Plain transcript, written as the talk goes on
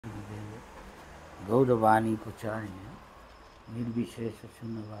Gauravani Pacharya, Nirvishesha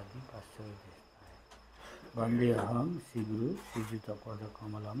Sunnavadi Paschavadesthaya. Vandehaham Siguru Sijuta Pada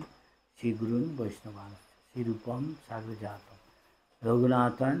Kamalam Sigurun Vaishnavan Sirupam Sagrajatam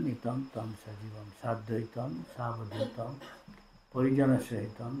Raghunathan Nitam Tam Sajivam Sadhaitam Savadhitam Parijana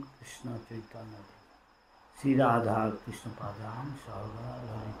Sahitam Krishna Chaitanya Sri Radha Krishna Padam Sahaga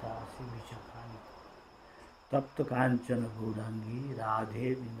Lalita Sri Vichakani Tapta Kanchana Gaurangi Radhe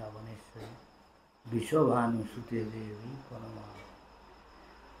Vrindavaneshwari Vishwabhanu Sute Devi Panama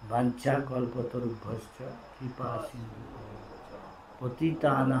Vancha Kalpatarubhascha Kripa Sindhu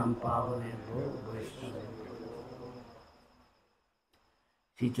Patitanam Pavanebho Vaishnava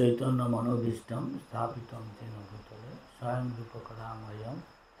Sri Chaitanya Manobhishtam Sthapitam Tena Bhutale Swayam Rupakaramayam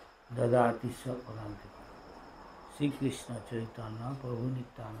Dadati Sapadantika Sri Krishna Chaitanya Prabhu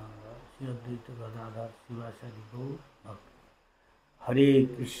Nityananda Sri Advaita Gadadhar Sivasari Gaur Bhakti Hare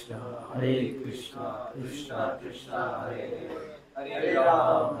Krishna, Krishna Krishna, Hare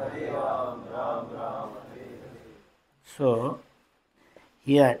Ram, Ram Ram, Hare Hare. So,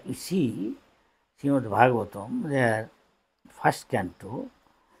 here you see, Srimad Bhagavatam, their first canto,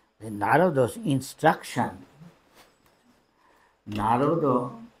 the Narada's instruction,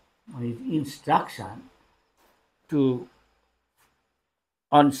 to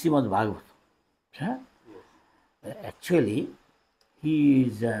on Srimad Bhagavatam. Yeah? Actually, he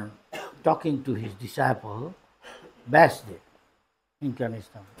is talking to his disciple Vyasdev,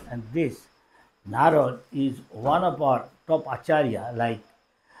 incarnation. And this Narad is one of our top acharya like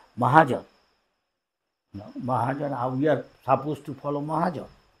Mahajan. Mahajan, we are supposed to follow Mahajan.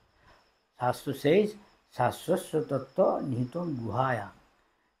 Shastra says, Shastra Tattva Nihitam Guhaya.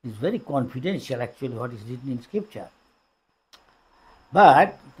 It's very confidential actually what is written in scripture.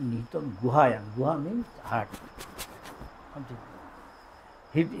 But Nihitam Guhaya, Guha means heart.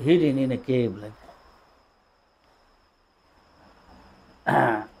 Hidden in a cave like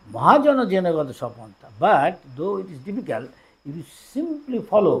that. Mahajana Janagata Sapanta. But though it is difficult, if you simply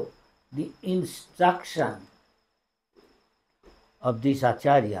follow the instruction of this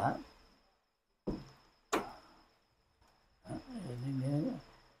Acharya,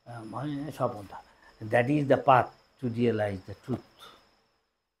 that is the path to realize the truth.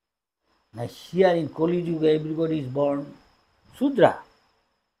 Now here in Kali Yuga everybody is born Sudra.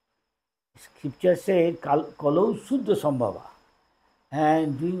 Scripture says, Kalau Suddha Sambhava,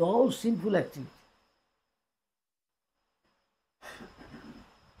 and doing all sinful activities.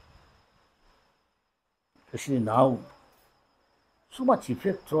 Especially now, so much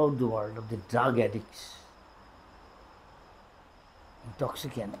effect throughout the world of the drug addicts,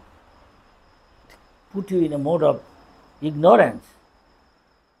 intoxicant, put you in a mode of ignorance.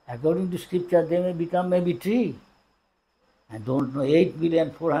 According to scripture, they may become maybe tree. And don't know,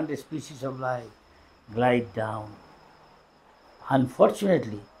 8,400,000 species of life glide down.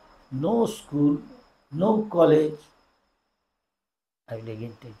 Unfortunately, no school, no college, I will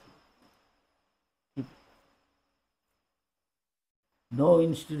again take it. No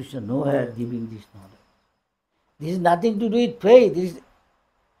institution, nowhere giving this knowledge. This is nothing to do with faith. This is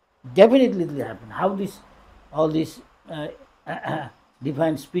definitely will happen. How all these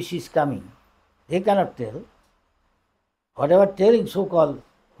different species coming? They cannot tell. Whatever telling so-called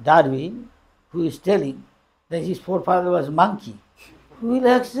Darwin, who is telling that his forefather was monkey, who will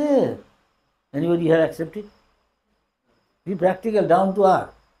accept? Anybody here accept it? Be practical, down to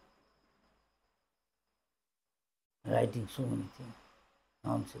earth. Writing so many things,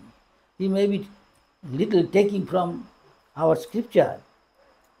 nonsense. He may be little taking from our scripture,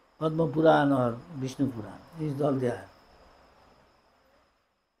 Padma Puran or Vishnu Puran. This is all there.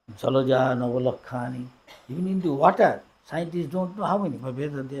 Jalaja, Navalakhani, even into water. Scientists don't know how many, but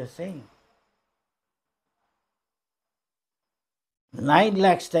whether they are saying. 9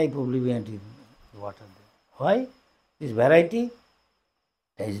 lakhs type of living in water. Why? This variety?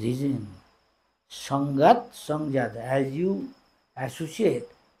 There is reason. Sangat, Sangjat, as you associate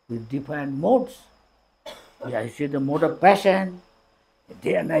with different modes, you associate the mode of passion,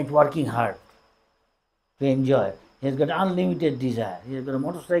 day and night working hard to enjoy. He has got unlimited desire. He has got a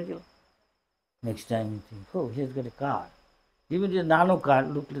motorcycle. Next time you think, oh, he has got a car. Even a nano car,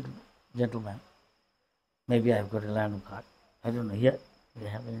 look little gentleman. Maybe I have got a nano car. I don't know, here they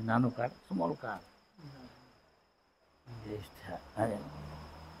have a nano car, small car.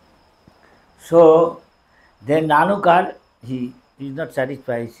 So, then nano car, he is not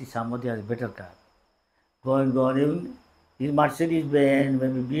satisfied, he sees somebody has a better car. Go even his Mercedes Benz,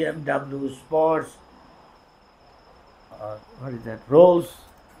 maybe BMW, Sports, or what is that, Rolls,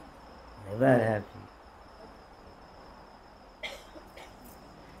 never happy.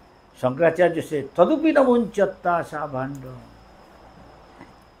 Shankaracharya says, Tadupi na munchatta sabhanda.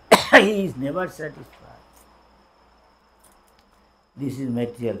 He is never satisfied. This is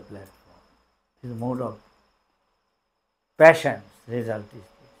material platform. This is mode of passion. Result is this.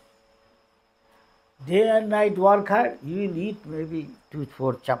 Day and night work hard, you will eat maybe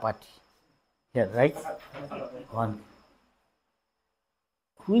 2-4 chapati. Yeah, right? One.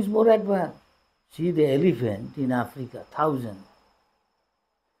 Who is more advanced? See the elephant in Africa, 1,000.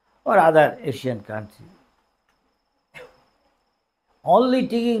 Or other Asian countries. Only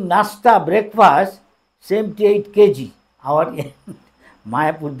taking nasta, breakfast, 78 kg. Our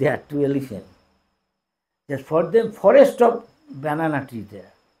Mayapur, there are 2 elephants. Just for them, forest of banana tree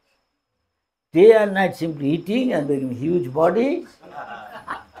there. Day and night simply eating and making huge body.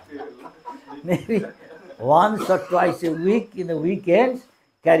 Maybe once or twice a week in the weekends,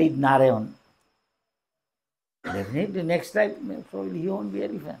 carried Narayan. Definitely next time, probably he won't be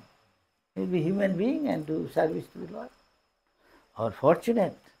elephant. He will be human being and do service to the Lord. Or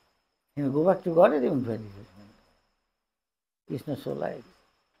fortunate. He will go back to God and even very Krishna so light.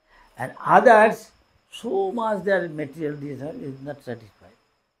 And others, so much their material desire is not satisfied.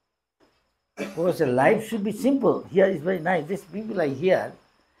 Because life should be simple. Here is very nice. These people I hear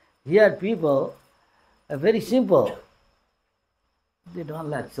people are very simple. They don't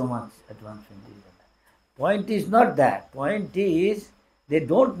like so much advancement. Point is not that. Point is they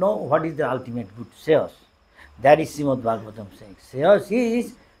don't know what is the ultimate good. Seyos. That is Srimad Bhagavatam saying. Seyos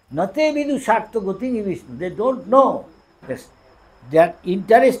is nate vidu sartha goti Vishnu. They don't know. They are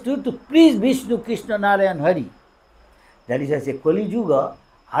interested to please Vishnu, Krishna, Narayan, Hari. That is, I say, Kali Yuga.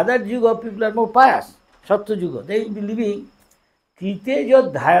 Other Yuga people are more pious. Satya Yuga. They will be living Krite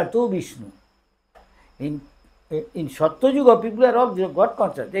jad dhayato Vishnu. In Satya Yuga, people are all God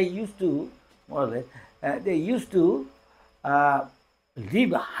conscious. They used to, more or less,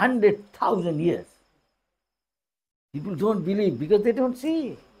 live 100,000 years. People don't believe because they don't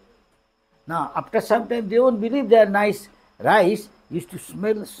see. Now, after some time, they won't believe their nice rice used to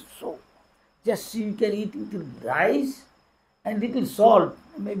smell so. Just see, you can eat little rice and little salt,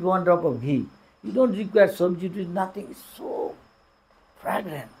 maybe 1 drop of ghee. You don't require sabji to nothing. It's so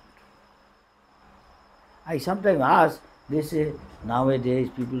fragrant. I sometimes ask, they say, nowadays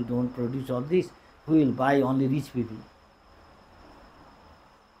people don't produce all this. Who will buy? Only rich people.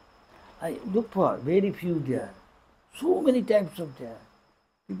 I look for very few there. So many types of there.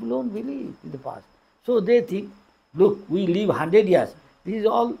 People don't believe in the past. So they think, look, we live 100 years. This is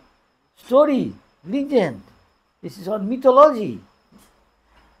all story, legend. This is all mythology.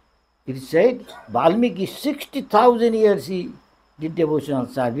 It is said, Valmiki 60,000 years he did devotional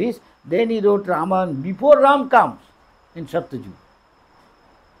service. Then he wrote Ramayana before Ram comes in Satyajug.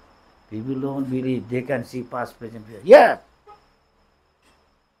 People don't believe they can see past, present, future. Yes.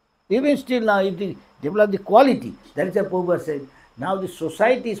 Even still now, if they develop the quality, that is what Prabhupada said. Now the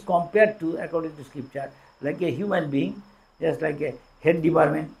society is compared to, according to scripture, like a human being, just like a head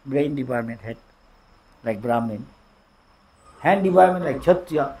department, brain department head, like Brahmin. Hand department like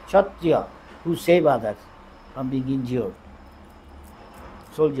Kshatriya, who save others from being injured.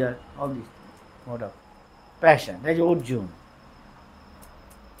 Soldier, all these mode of passion. That is Arjuna.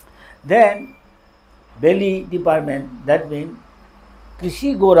 Then belly department, that means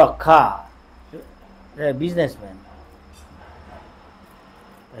Krishi Gorakha, a businessman.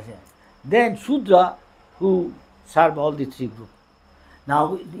 Then Shudra, who serve all the 3 groups.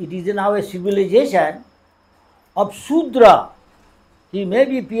 Now it is now a civilization of Shudra. He may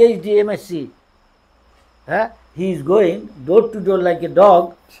be PhD, MSc. He is going door to door like a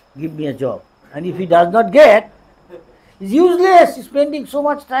dog, give me a job. And if he does not get, it's useless. He's spending so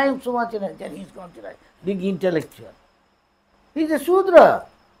much time, so much energy, and he's going to big intellectual. He is a Shudra.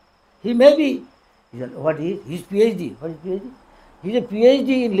 He may be, what is his PhD? What is PhD? He is a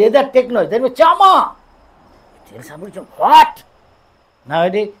PhD in leather technology. That was Chama. Tell somebody, what?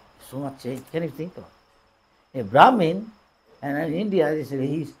 Nowadays, so much change. Can you think of it? A Brahmin, and in India, they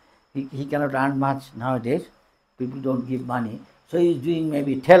say he cannot earn much nowadays. People don't give money. So he is doing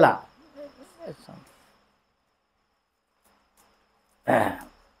maybe Thela.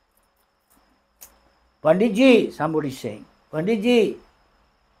 Pandit ji, somebody is saying, Pandit ji,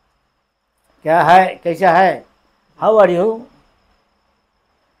 kya hai, kaisa hai? How are you?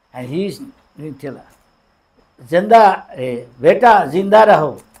 And he is doing Thela. Zinda, beta, zinda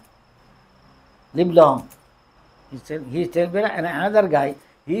raho. Live long. He is telling beta, and another guy,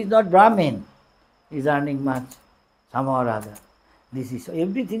 he is not Brahmin. He is earning much, somehow or other. This is,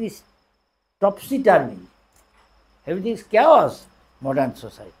 everything is topsy-turvy. Everything is chaos, modern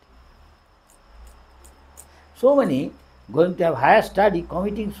society. So many going to have higher study,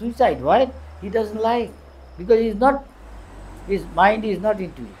 committing suicide. Why? He doesn't like. Because his mind is not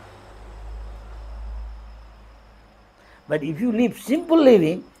into it. But if you live simple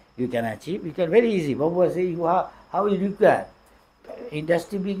living, you can achieve, you can very easy. Babu say, how you require?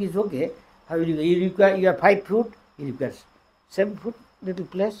 Industry big is okay. How you require, you have 5 foot, you require 7 foot little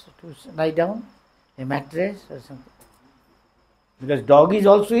place to lie down, a mattress or something. Because dog is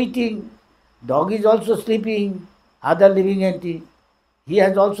also eating, dog is also sleeping, other living entity. He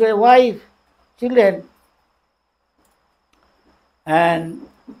has also a wife, children, and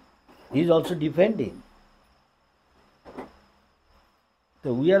he is also defending.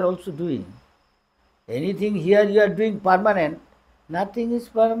 So we are also doing. Anything here you are doing permanent, nothing is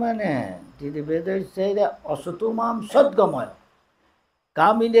permanent. The Vedas say that asatomam sadgamaya.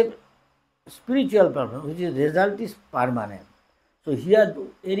 Come in a spiritual purpose, which is result is permanent. So here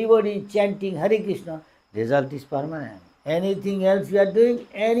anybody chanting Hare Krishna, result is permanent. Anything else you are doing,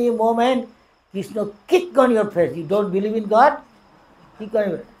 any moment, Krishna kick on your face. You don't believe in God? Kick on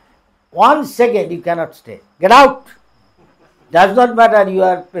your face. 1 second you cannot stay. Get out! Does not matter you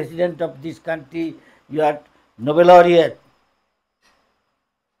are president of this country, you are Nobel laureate,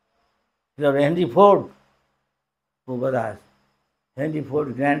 you are Henry Ford, Prabhupada, Henry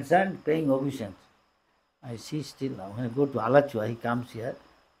Ford grandson paying obeisance. I see still now. When I go to Alachua, he comes here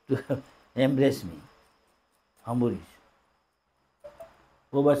to embrace me. Amburish.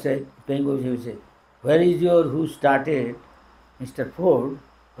 Prabhupada said, paying obeisance, he said, where is your who started, Mr. Ford,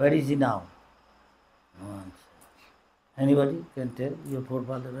 where is he now? No answer. Anybody can tell your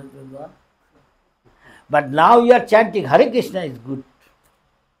forefather has gone? But now you are chanting Hare Krishna is good.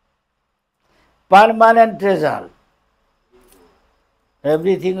 Permanent result.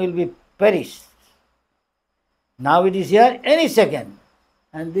 Everything will be perished. Now it is here any second.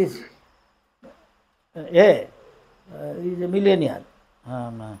 And this is a millionaire,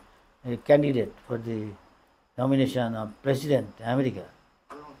 a candidate for the nomination of President America.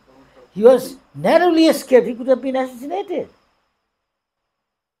 He was narrowly escaped. He could have been assassinated.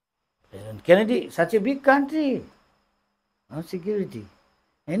 President Kennedy, such a big country, no security.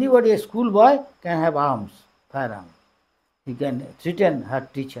 Anybody, a schoolboy, can have arms, firearms. He can threaten her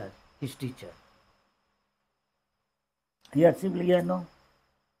teacher, his teacher. Here simply here no.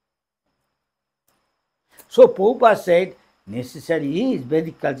 So Prabhupada said, necessary is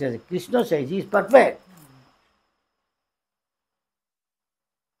Vedic culture. Krishna says he is perfect.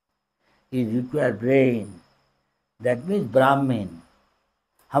 He requires brain. That means Brahmin.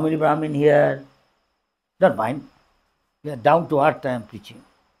 How many Brahmin here? Not mine. We are down to earth I am preaching.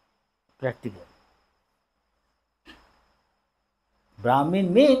 Practical.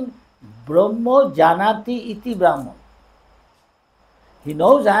 Brahmin means Brahmo Janati iti Brahmo. He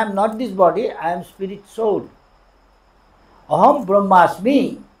knows I am not this body, I am spirit soul. Aham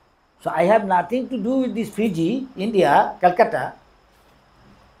Brahmasmi. So I have nothing to do with this Fiji, India, Calcutta.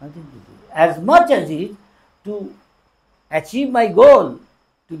 Nothing to do. As much as it to achieve my goal,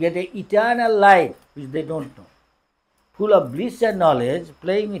 to get an eternal life, which they don't know. Full of bliss and knowledge,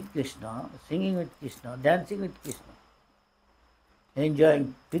 playing with Krishna, singing with Krishna, dancing with Krishna,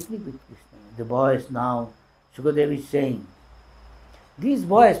 enjoying picnic with Krishna. The boys now, Sukadev is saying, these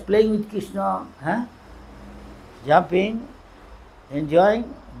boys playing with Krishna, jumping,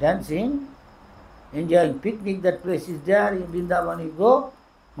 enjoying, dancing, enjoying picnic, that place is there in Vrindavan, you go,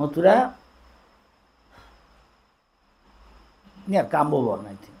 Mathura, near Kambovan,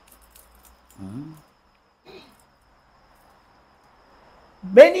 I think.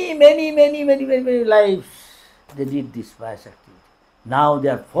 Many lives they did this pious activity. Now they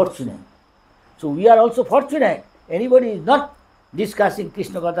are fortunate. So we are also fortunate. Anybody is not discussing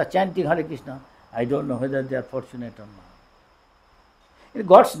Krishna Katha, chanting Hare Krishna, I don't know whether they are fortunate or not. In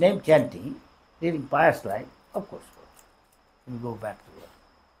God's name chanting, living pious life, of course, we go back to God.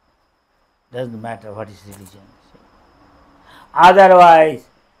 Doesn't matter what is religion. Otherwise,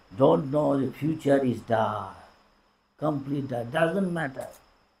 don't know the future is dark. Complete dark. Doesn't matter.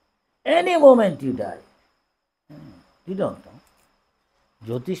 Any moment you die. You don't know.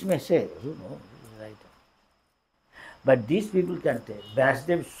 Jyotish may say, who knows, right. But these people can tell.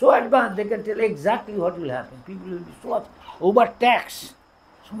 Vasudev is so advanced, they can tell exactly what will happen. People will be so overtaxed,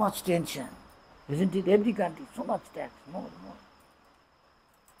 so much tension. Isn't it? Every country, so much tax, more.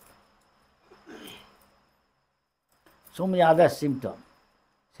 So many other symptoms.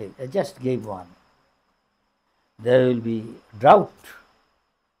 Say, I just gave one. There will be drought.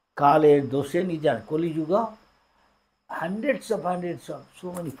 Kale, doshe nijan, Kali Yuga. Hundreds of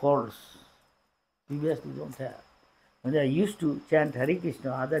so many falls. Previously don't have. When I used to chant Hare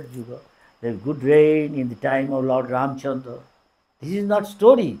Krishna, other Yuga, There was good rain in the time of Lord Ramchandra. This is not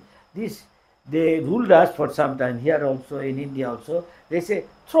story. This they ruled us for some time here also, in India also. They say,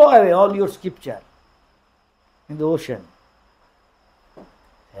 throw away all your scripture in the ocean.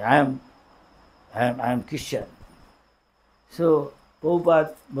 I am Christian. So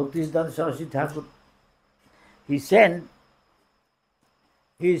Prabhupada Bhaktisiddhanta Saraswati Thakur, he sent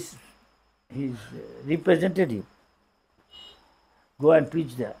his representative go and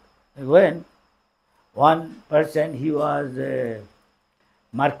preach there. When one person, he was a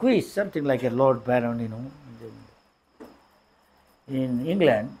marquis, something like a Lord Baron, in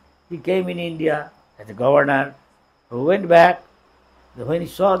England. He came in India as a governor, who went back. When he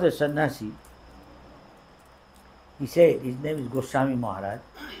saw the sannyasi, he said, his name is Goswami Maharaj,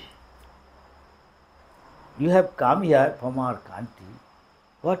 you have come here from our country,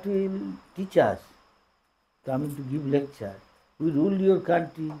 what will you teach us? Coming to give lecture. We rule your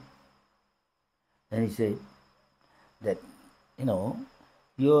country. Then he said that,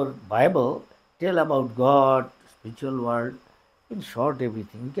 your Bible tell about God, spiritual world, in short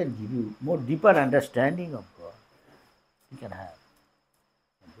everything. We can give you more deeper understanding of God. You can have.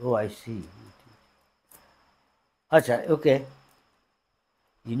 Oh, I see. Acha, okay.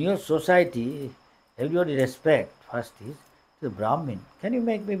 In your society, everybody respect. First is the Brahmin. Can you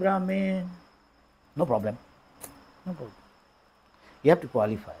make me Brahmin? No problem. No problem. You have to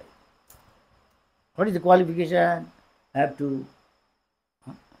qualify. What is the qualification? I have to.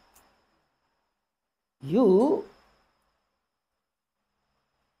 You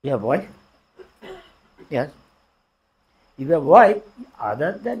have wife? Yes. If you have wife,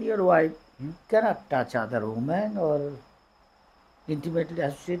 other than your wife, you cannot touch other woman or intimately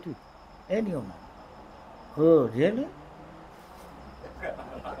associate with any woman. Oh, really?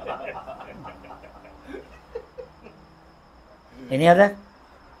 Any other?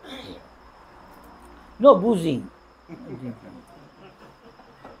 No boozing.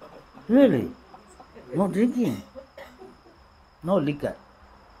 Really? No drinking. No liquor.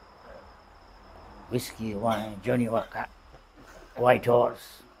 Whiskey, wine, Johnny Walker, White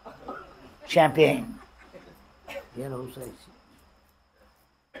Horse, champagne. Here also I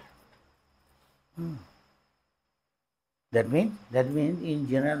see. That means in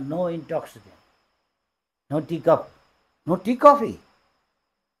general no intoxicant, no tea cup, no tea coffee.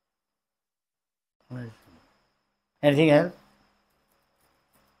 Anything else?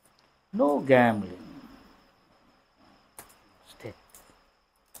 No gambling. Stay.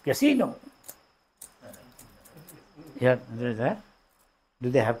 Casino. Here, do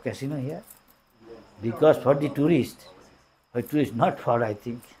they have casino here? Because for the tourists, not for, I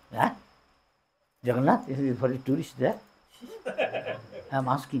think. Huh? Jagannath, is it for the tourists there? I'm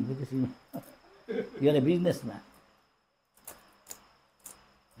asking because you're a businessman.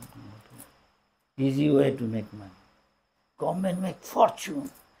 Easy way to make money. Government make fortune.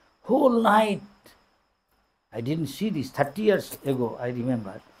 Whole night. I didn't see this 30 years ago, I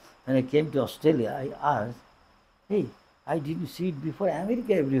remember. When I came to Australia, I asked, hey, I didn't see it before.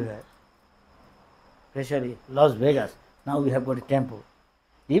 America everywhere. Especially Las Vegas. Now we have got a temple.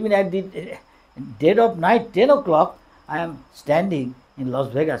 Even at the dead of night, 10 o'clock, I am standing in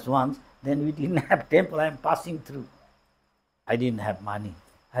Las Vegas once. Then we didn't have temple. I am passing through. I didn't have money.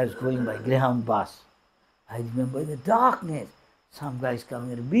 I was going by Greyhound bus. I remember in the darkness, some guys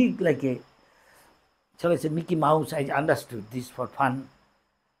coming, big like a, shall I say, Mickey Mouse. I understood this for fun.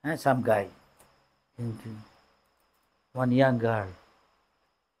 And some guy, one young girl.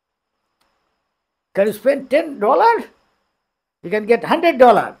 Can you spend $10? You can get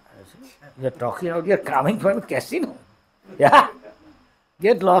 $100. You're talking about you're coming from a casino. Yeah.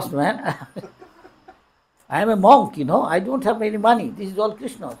 Get lost, man. I am a monk, I don't have any money. This is all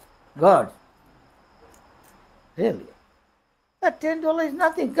Krishna's, God. Really? That $10 is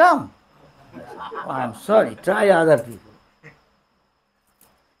nothing. Come. Oh, I'm sorry. Try other people.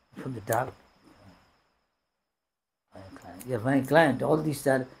 From the dark. You're my client. All these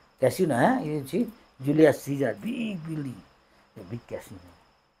are casino, You see? Julius Caesar, big building. A big casino.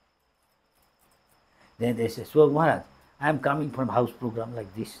 Then they say, so Maharaj, I am coming from house program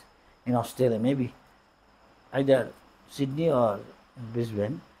like this in Australia, maybe either Sydney or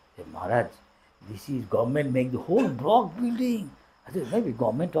Brisbane. Say, Maharaj, this is government make the whole block building. I said, maybe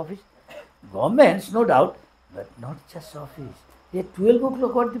government office. Governments, no doubt, but not just office. At 12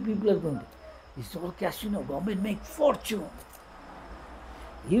 o'clock, what the people are going to do? It's all casino. Government make fortune.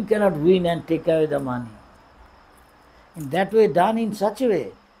 You cannot win and take away the money. In that way, done in such a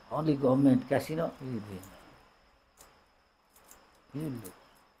way, only government, casino, you will win. You will lose.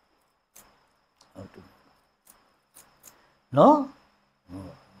 How to? No? No.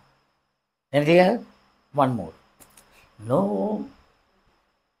 Anything else? One more. No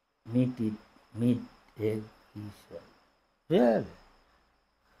meat, egg, fish. Really?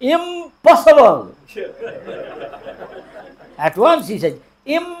 Impossible! At once he said,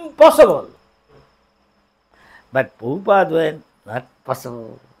 impossible! But Prabhupada went, not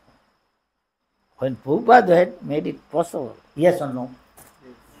possible. When Prabhupada went, made it possible. Yes or no?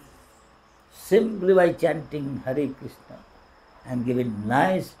 Simply by chanting Hare Krishna and giving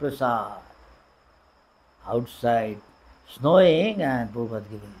nice prasad. Outside, snowing, and Prabhupada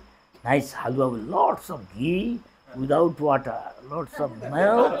giving nice halwa with lots of ghee, without water, lots of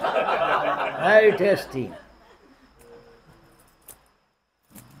milk, very tasty.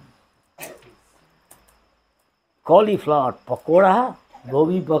 Cauliflower pakoda,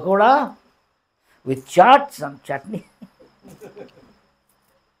 gobi pakoda, with chaat, some chutney.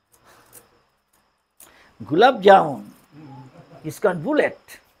 Gulab jamun, iskan bullet.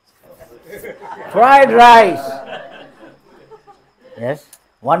 Fried rice. Yes.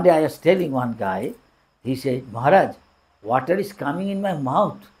 One day I was telling one guy, he said, Maharaj, water is coming in my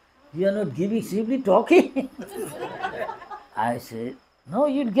mouth. You are not giving, simply talking. I said, no,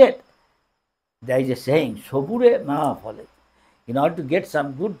 you'll get. There is a saying, Sobure maa phale. In order to get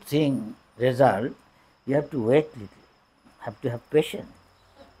some good thing, result, you have to wait little. Have to have patience.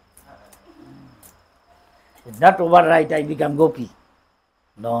 It's not overnight I become gopi.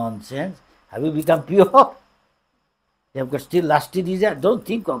 Nonsense. Have you become pure? You have got still lusty desire. Don't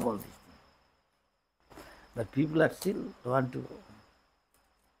think of all these things. But people are still want to.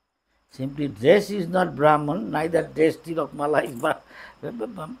 Simply dress is not Brahman, neither dress Tilak Mala is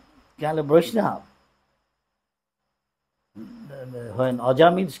Vaishnava. When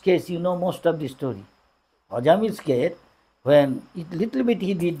Ajamil's case, you know most of the story. Ajamil's case, when little bit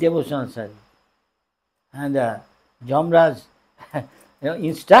he did devotional service. And Jamraj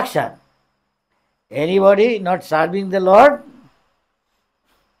instruction, anybody not serving the Lord,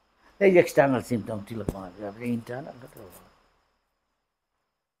 there is external symptom, internal.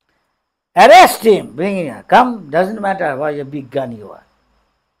 Arrest him, bring him, come, doesn't matter what a big gun you are.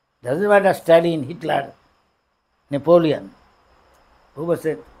 Doesn't matter Stalin, Hitler, Napoleon. Who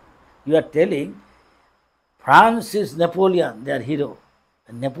said, you are telling France is Napoleon, their hero.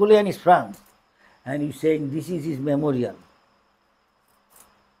 And Napoleon is France. And you saying this is his memorial.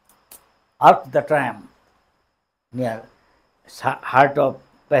 Arc de Triomphe, near heart of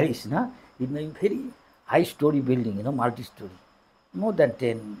Paris, no? It may be very high story building, multi-story. More than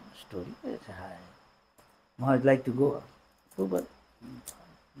 10 story. It's high. Now I'd like to go.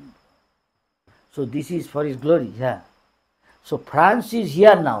 So this is for his glory, yeah. So France is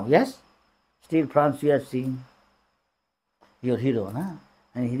here now, yes? Still France you are seeing your hero, no?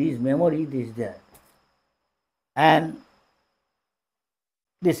 And his memory is there. And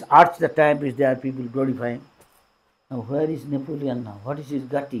this Arch the Triumph is there, people glorifying. Now where is Napoleon now? What is his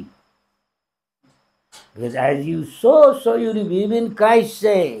gati? Because as you sow, so you reap. Even Christ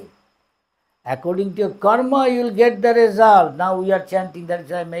say, according to your karma, you will get the result. Now we are chanting, that is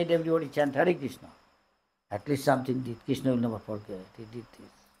why I made everybody chant Hare Krishna. At least something did. Krishna will never forget. He did this.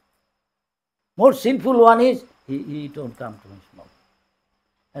 More sinful one is, he don't come to his mouth.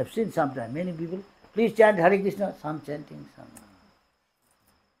 I have seen sometimes many people, please chant Hare Krishna, some chanting, some.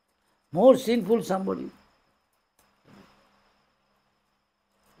 More sinful somebody.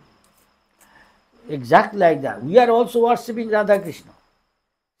 Exactly like that. We are also worshipping Radha Krishna.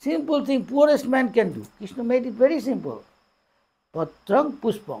 Simple thing, poorest man can do. Krishna made it very simple. Patrang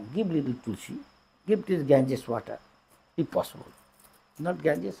puspam, give little tulsi, give this Ganges water, if possible. Not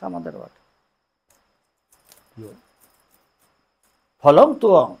Ganges, some other water. Phalam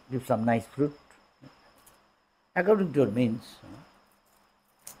tuam, give some nice fruit. According to your means.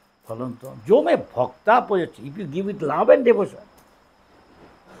 Phalam tuam. Jo mein bhakta poyachi, if you give it love and devotion,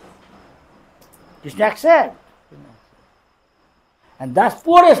 Krishna accepts. And thus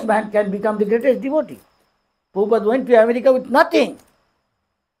poorest man can become the greatest devotee. Prabhupada went to America with nothing.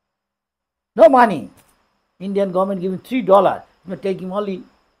 No money. Indian government giving $3. It may take him only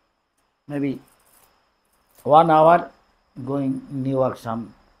maybe 1 hour going New York,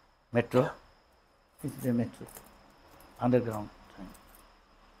 some metro. This is the metro. Underground.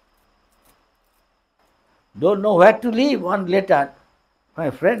 Don't know where to live. One letter,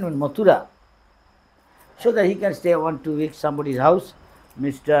 my friend in Mathura, so that he can stay 1-2 weeks somebody's house.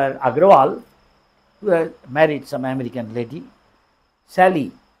 Mr. Agrawal, who had married some American lady,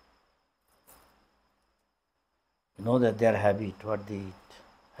 Sally. You know that their habit, what they eat.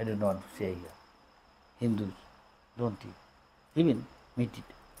 I don't know what to say here. Hindus don't eat, even meat eat.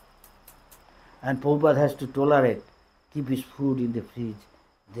 And Prabhupada has to tolerate, keep his food in the fridge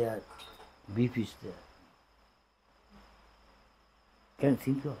there. beef is there. Can you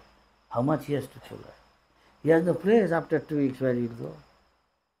think of how much he has to tolerate? He has no place after 2 weeks where he will go.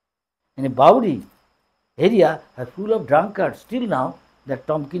 In a Bauri area are full of drunkards. Still now, that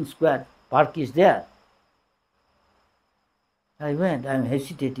Tompkins Square park is there. I went, I am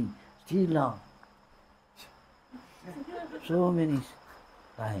hesitating. Still now. So many.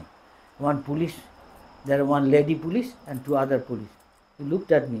 One police, there are one lady police and 2 other police. He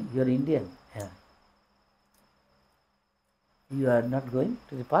looked at me, you are Indian. Yeah. You are not going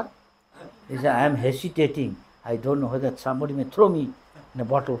to the park? He said, I am hesitating. I don't know whether somebody may throw me in a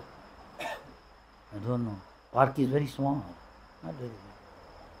bottle. I don't know. Park is very small. Not very big.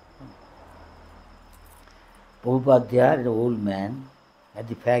 Prabhupada there, an old man, at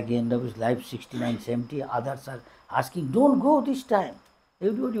the fag end of his life, 69, 70. Others are asking, don't go this time.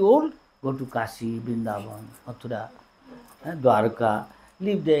 Everybody old, go to Kashi, Vrindavan, Mathura, Dwarka,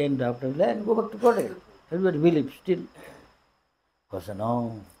 leave the end after and go back to Godhead. Everybody believes still. Because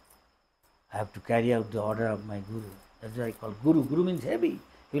no, I have to carry out the order of my Guru. That's why I call Guru. Guru means heavy.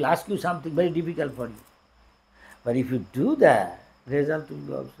 He will ask you something very difficult for you. But if you do that, the result will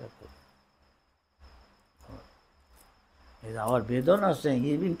be also good. As our Vedana is saying,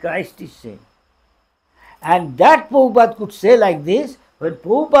 even Christ is saying. And that Prabhupada could say like this, when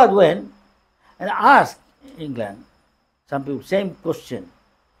Prabhupada went and asked England, some people, same question,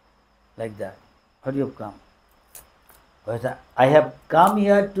 like that, how do you have come? I have come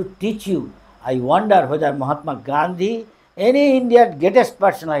here to teach you. I wonder whether Mahatma Gandhi, any India's greatest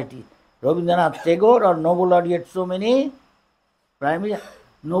personality, Rabindranath Tagore or Nobel laureate, so many, Prime Minister,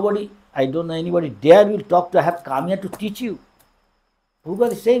 nobody, I don't know anybody there will talk to, I have come here to teach you.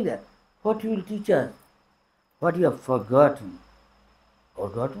 Prabhupada is saying that. What you will teach us? What you have forgotten?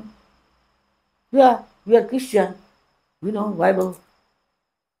 Forgotten? Yeah, we are Christian. We know Bible.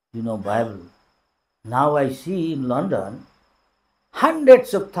 You know Bible. Now I see in London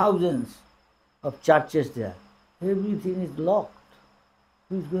hundreds of thousands of churches there. Everything is locked.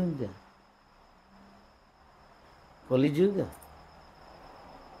 Who is going there? Kali Yuga.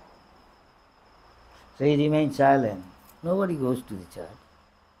 So he remains silent. Nobody goes to the church.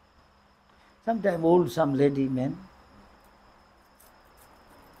 Sometimes old, some lady, men.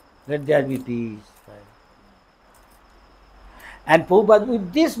 Let there be peace. And Prabhupada,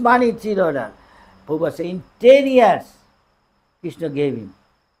 with this money, $3, Prabhupada said, in 10 years, Krishna gave him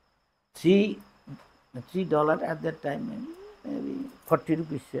 $3 at that time, maybe 40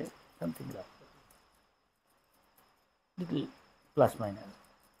 rupees, something like that. Little plus minus.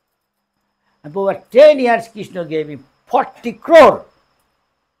 And Prabhupada, 10 years, Krishna gave him 40 crore.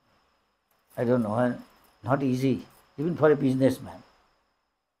 I don't know, not easy, even for a businessman.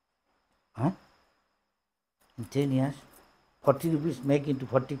 Huh? In 10 years, 40 rupees make into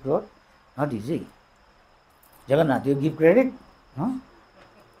 40 crore, not easy. Jagannath, you give credit? Huh?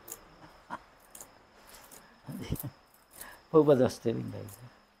 Prabhupada was telling like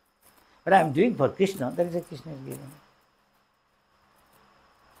that. But I am doing for Krishna, that is a Krishna is given.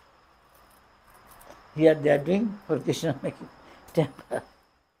 Here they are doing for Krishna, making temple.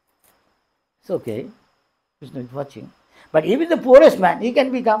 It's okay. Krishna is watching. But even the poorest man, he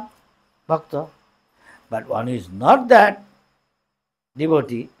can become bhakta. But one is not that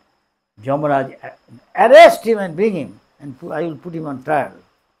devotee. Jamaraj, arrest him and bring him, and I will put him on trial.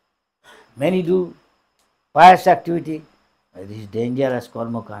 Many do pious activity. This is dangerous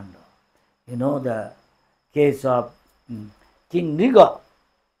karma kanda. You know the case of King Indra.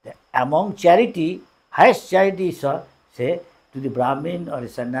 Among charity, highest charity is say to the Brahmin or a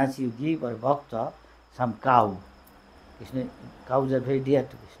sannyasi you give or a bhakta some cow. Krishna, cows are very dear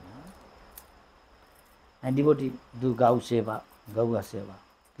to Krishna. And devotee do gau seva, gaua seva.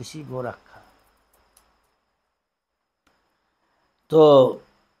 Kisi go rakha. So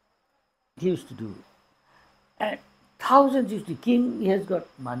he used to do. And thousands used to. King, he has got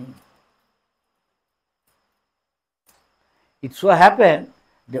money. It so happened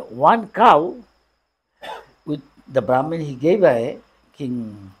that one cow with the Brahmin he gave away,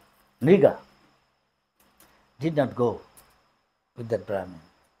 King Indra, did not go with that Brahmin.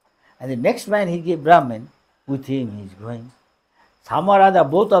 And the next man he gave Brahmin, with him he is going. Some or other,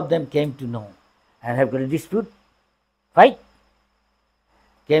 both of them came to know and have got a dispute, fight.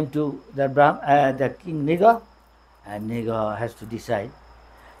 Came to the King Indra, and Indra has to decide.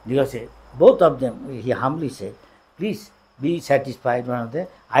 Indra said, both of them, he humbly said, please be satisfied, one of them,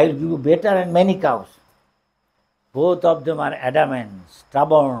 I will give you better and many cows. Both of them are adamant,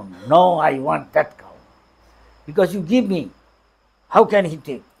 stubborn. No, I want that cow. Because you give me, how can he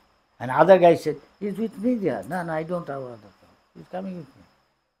take? And other guy said, he's with me there. No, I don't have other cow. He's coming with me.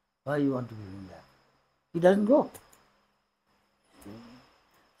 Why you want to be in that? He doesn't go.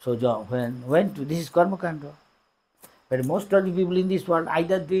 So when to this is karma kanda. But most of the people in this world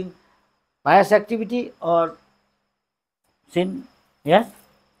either doing pious activity or sin. Yes?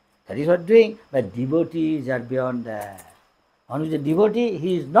 That is what doing. But devotees are beyond that. One is a devotee,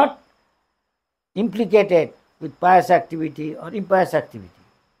 he is not implicated with pious activity or impious activity.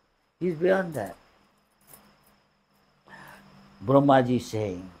 He is beyond that. Brahmaji is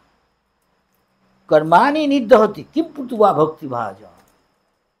saying, Karmani niddhati kim putuva bhakti bhaja.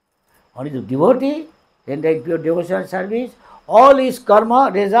 One is a devotee, rendering pure devotional service, all his karma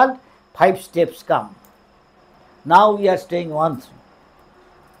result, 5 steps come. Now we are staying once.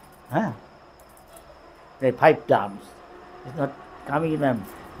 There are 5 terms. It's not coming in my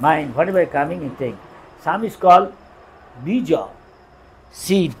mind. Whatever coming in thing. Some is called bija,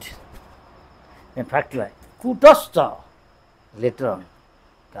 seed. In fact, like kutastha. Later on,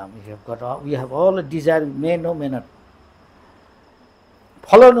 come. We have all the desire. May know, may not.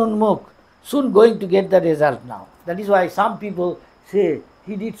 Phalanunmukh, soon going to get the result now. That is why some people say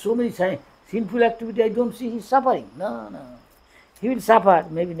he did so many sinful activity. I don't see he's suffering. No. He will suffer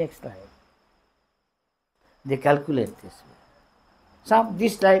maybe next life. They calculate this way. Some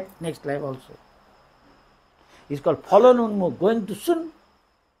this life, next life also. It's called phalanunmukh, going to soon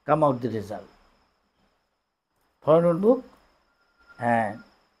come out the result. Phalanunmukh, and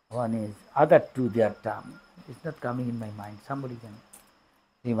one is other 2 their term. It's not coming in my mind. Somebody can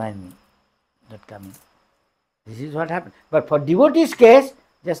remind me. Not coming. This is what happened. But for devotee's case,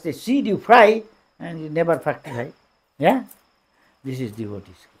 just a seed you fry and you never fructify. Yeah? This is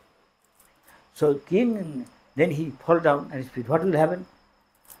devotee's case. So king, then he fall down at his feet. What will happen?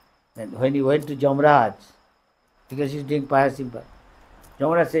 Then when he went to Jamraj, because he's doing pious simple,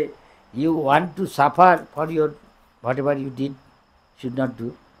 Jamraj said, you want to suffer for your whatever you did, should not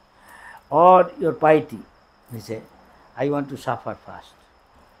do, or your piety. He said, I want to suffer first.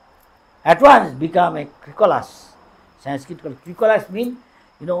 At once become a krikolas. Sanskrit called krikolas means,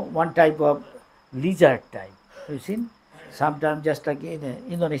 one type of lizard type. Have you seen? Sometimes just like in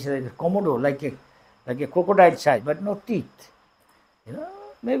Indonesia, like a komodo, like a crocodile size, but no teeth.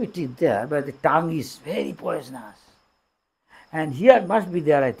 Maybe teeth there, but the tongue is very poisonous. And here must be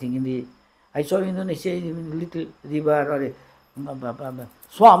there, I think. I saw in Indonesia in a little river or a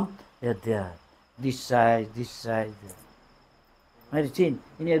swamp, they're there. This size. Have you seen?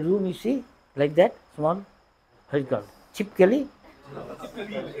 In a room, you see, like that, small, how is it called? Chipkali?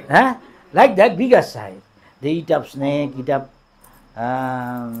 Like that, bigger size. They eat up snake, eat up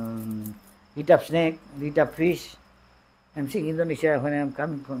fish. I'm seeing Indonesia when I'm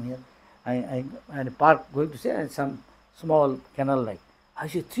coming from here. I had a park going to say, and some small canal like. I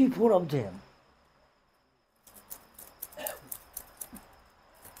see 3-4 of them.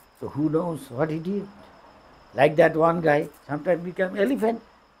 So who knows what he did? Like that one guy, sometimes become elephant,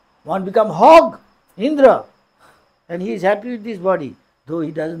 one become hog, Indra. And he is happy with this body. Though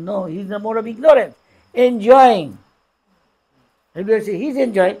he doesn't know, he is in the mode of ignorance. Enjoying. Everybody say, he is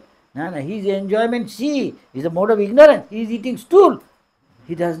enjoying. No, his enjoyment, see, is a mode of ignorance. He is eating stool.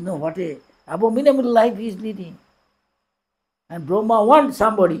 He doesn't know what a abominable life he is leading. And Brahma wants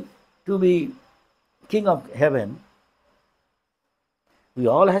somebody to be king of heaven. We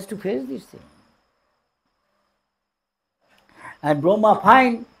all has to face this thing. And Brahma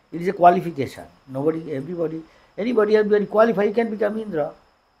find it is a qualification. Anybody qualified, you can become Indra.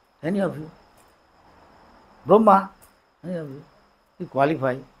 Any of you. Brahma, any of you. You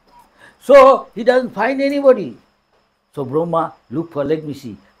qualify. So he doesn't find anybody. So Brahma look for, let me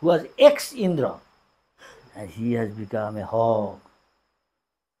see, who was ex-Indra. And he has become a hog.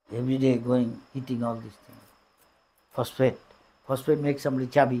 Every day going, eating all these things. Phosphate. Phosphate makes somebody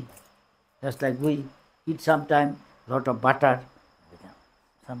chubby. Just like we eat sometime, lot of butter,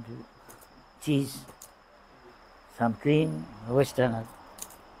 some cheese, some cream, Westerners.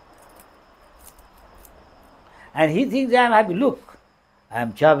 And he thinks I am happy. Look, I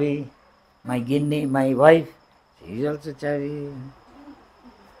am chubby. My guinea, my wife, she is also chubby.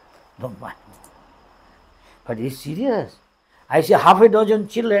 Don't mind. But he is serious. I see half a dozen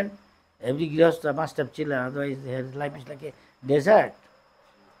children. Every grihastha must have children, otherwise their life is like a desert.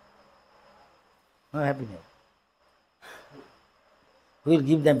 No happiness. Who will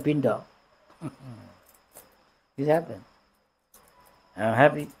give them pinda? This happened. I am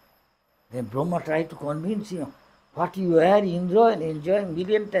happy. Then Brahma tried to convince him, what you are, Indra, and enjoying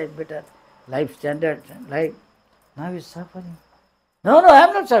million times better life standard, life. Now he is suffering. No, I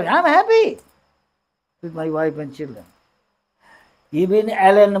am not suffering. I am happy with my wife and children. Even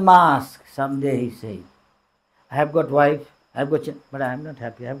Elon Musk, someday he said, I have got wife, I've got, but I'm not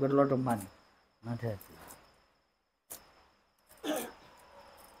happy. I've got a lot of money. Not happy.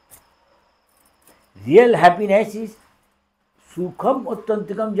 Real happiness is sukham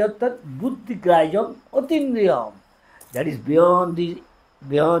uttantikam jattat buddhigrajam atindriyam. That is beyond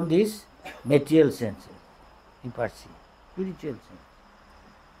this material senses. You perceive. Spiritual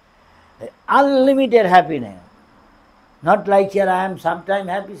sense. Unlimited happiness. Not like here I am sometime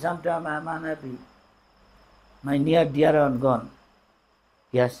happy, sometime I am unhappy. My near dear are gone.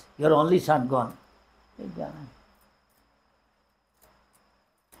 Yes, your only son gone.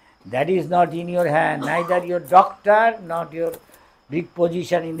 That is not in your hand. Neither your doctor, not your big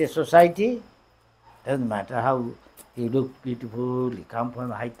position in the society. Doesn't matter how you look beautiful, you come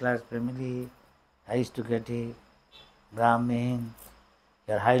from a high class family, aristocratic, Brahmin,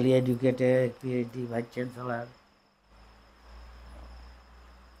 you are highly educated, PhD, Vice Chancellor.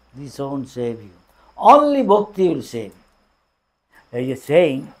 This won't save you. Only Bhakti will save you. There is a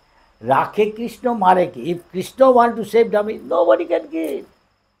saying, Rakhe Krishna Mareke. If Krishna wants to save Dhammi, nobody can give.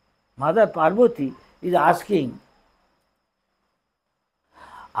 Mother Parvati is asking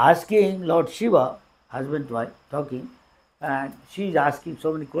Lord Shiva, husband and wife, talking, and she is asking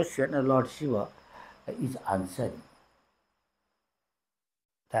so many questions, and Lord Shiva is answering.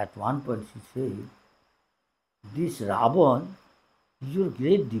 At one point she said, this Ravan is your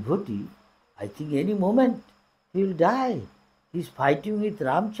great devotee. I think any moment he will die. He is fighting with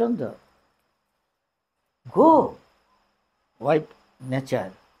Ramchandra. Go. Wife,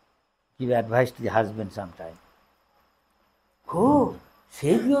 nature, give advice to the husband sometime. Go,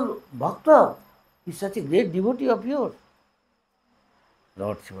 save your bhakta. He is such a great devotee of yours.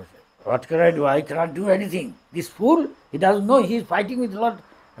 Lord Shiva said, what can I do? I cannot do anything. This fool, he doesn't know he is fighting with Lord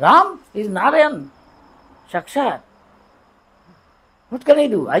Ram, he is Narayan, Sakshat. What can I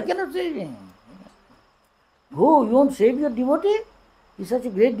do? I cannot save him. Go, you won't save your devotee? He is such a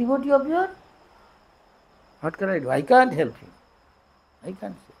great devotee of yours. What can I do? I can't help him. I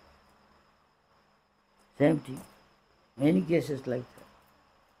can't save. Same thing. Many cases like that.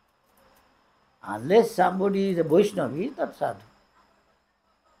 Unless somebody is a Vaishnava, he is not sadhu.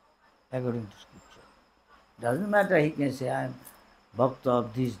 According to scripture. Doesn't matter, he can say, I am bhakta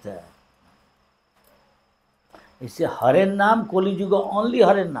of this, that. He says, Haren Nam, Kali Yuga, only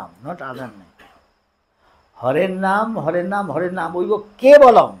Haren Nam, not other name. Haren Nam, Haren Nam, Haren Nam, we go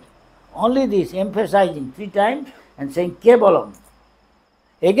Kevalam. Only this, emphasizing 3 times and saying Kevalam.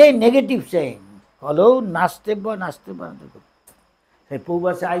 Again, negative saying. Hello, Nasteva, Nasteva. Say,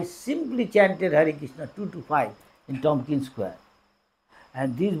 Prabhupada said, I simply chanted Hare Krishna 2 to 5 in Tompkins Square.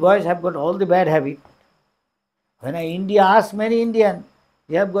 And these boys have got all the bad habit. When India asks many Indians,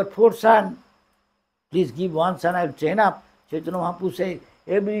 they have got 4 sons. Please give 1 son, I will train up. Chaitanya Mahaprabhu says,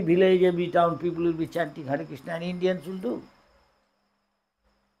 every village, every town, people will be chanting Hare Krishna and Indians will do.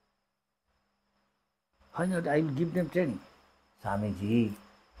 Why not? I will give them training. Swamiji,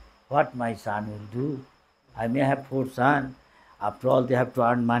 what my son will do? I may have 4 sons. After all, they have to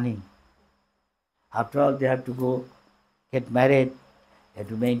earn money. After all, they have to go get married. They have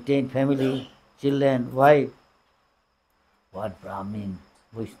to maintain family, children, wife. What Brahmin,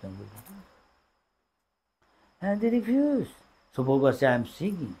 Vaishnava will do? And they refuse. So Prabhupada says, I am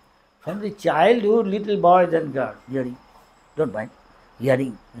singing. From the childhood, little boys and girls, hearing. Don't mind.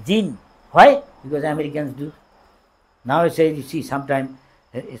 Hearing. Jinn. Why? Because Americans do. Now I say, you see, sometimes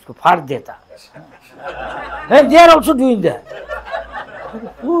isko far deta. And they are also doing that.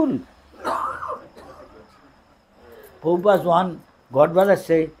 Fool. Prabhupada's one godbrother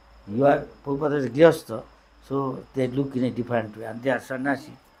said, you are Prabhupada's grihastha, so they look in a different way, and they are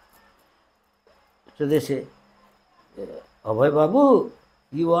sannyasi. So they say, Abhay Babu,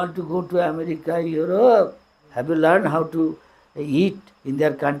 you want to go to America, Europe, have you learned how to eat in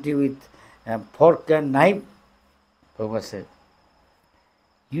their country with fork and knife? Prabhupada said,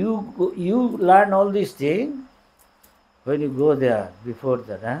 you learn all these things when you go there, before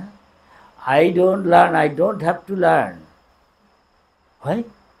that. Huh? I don't learn, I don't have to learn. Why?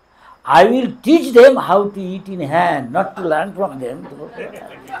 I will teach them how to eat in hand, not to learn from them.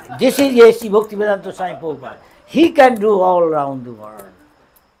 This is A.C. Bhaktivedanta Swami Prabhupada. He can do all around the world.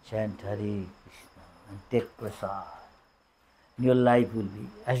 Chant Hare Krishna and take prasad. Your life will be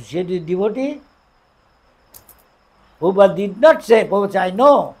associated with devotee. Prabhupada did not say, Prabhupada said, I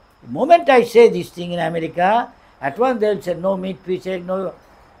know. The moment I say this thing in America, at once they will say, no meat, fish, egg, no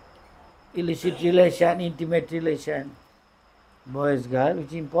illicit relation, intimate relation, boys, girl, which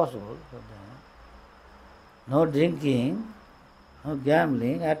is impossible for them. No drinking, no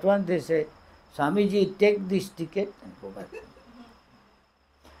gambling. At once they say, Swamiji, take this ticket and go back.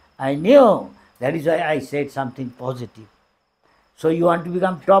 I knew. That is why I said something positive. So you want to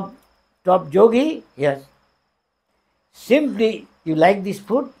become top yogi? Yes. Simply, you like this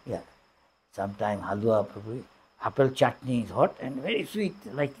food? Yeah. Sometimes halwa, apple chutney is hot and very sweet,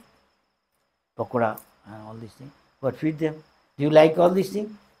 like pakora and all these things. But feed them. Do you like all these things?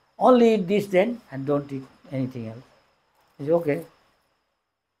 Only eat this then and don't eat anything else. It's okay.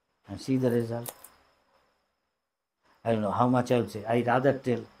 And see the result. I don't know how much I will say. I rather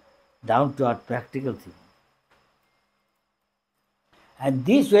tell down to earth practical thing. And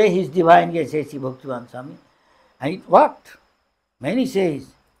this way his divine grace says Bhaktivedanta Swami. And it worked. Many says,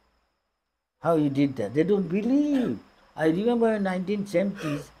 how you did that? They don't believe. I remember in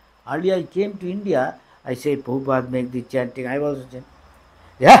 1970s, earlier I came to India, I said, Prabhupada make the chanting, I was chanting.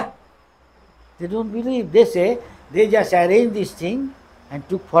 Yeah. They don't believe. They say, they just arranged this thing and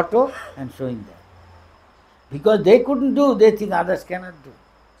took photo and showing them. Because they couldn't do, they think others cannot do.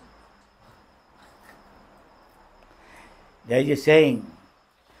 There is a saying,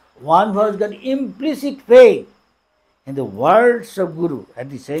 one who has got implicit faith in the words of Guru, at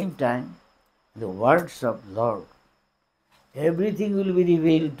the same time, the words of Lord, everything will be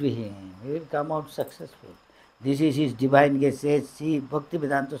revealed to him. He will come out successful. This is his divine grace, says Śrī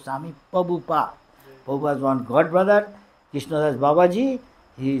Bhaktivedanta Swami Prabhupada. Prabhupada is one god brother, Krishnadas Babaji,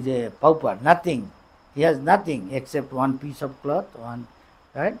 he is a pauper, nothing. He has nothing except one piece of cloth,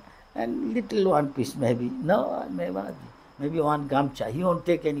 right? And little one piece maybe. No, maybe one gamcha. He won't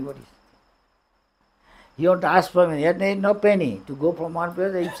take anybody's. He won't ask for money. He has no penny to go from one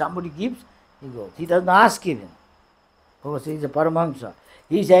place. If somebody gives, he goes. He doesn't ask even. Because he is a Paramahamsa.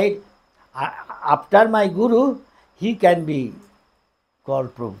 He said, after my Guru, he can be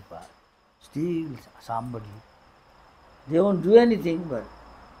called Prabhupada. Still somebody. They won't do anything, but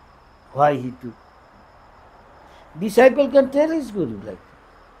why he took? Disciple can tell his Guru like that.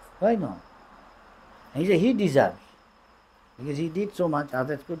 Why not? And he said he deserves. Because he did so much,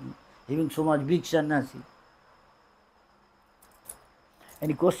 others couldn't. Giving so much big sannyasi.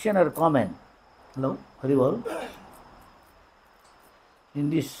 Any question or comment? Hello? Haribol? In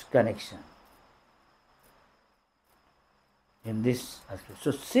this connection. In this aspect.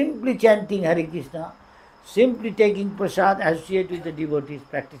 So simply chanting Hare Krishna, simply taking prasad, associate with the devotees,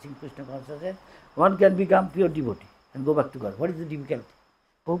 practicing Krishna consciousness, one can become pure devotee and go back to God. What is the difficulty?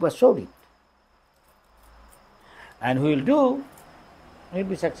 Prabhupada showed it. And who will do, will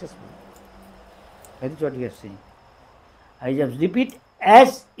be successful. That is what we are saying. I just repeat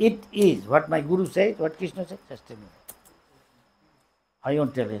as it is. What my Guru says, what Krishna says, just tell me. I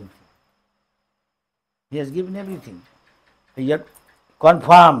won't tell anything. He has given everything. Yet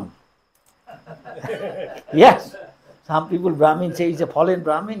confirmed. Yes. Some people, Brahmin say he's a fallen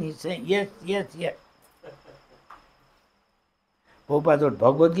Brahmin. He's saying yes, yes, yes. Prabhupada wrote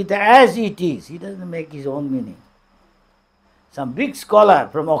Bhagavad Gita as it is. He doesn't make his own meaning. Some big scholar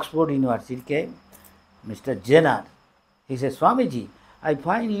from Oxford University came, Mr. Jenner. He says, Swamiji, I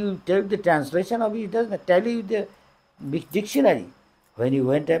find you take the translation of it, it doesn't tell you the big dictionary. When he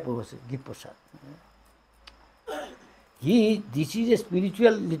went up, he said, give prasad. This is a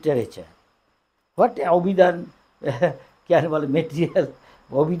spiritual literature. What Abhidan material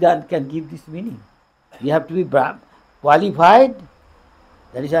Abhidan can give this meaning? You have to be qualified.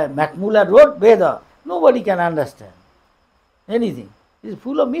 That is why Macmullan wrote Veda. Nobody can understand anything. It is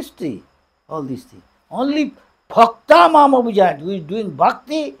full of mystery, all these things. Only Bhakta Mama Vijayat, who is doing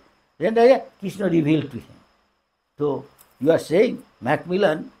bhakti, then Krishna revealed to him. So you are saying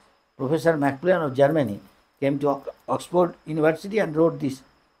Macmillan, Professor Macmillan of Germany, came to Oxford University and wrote this.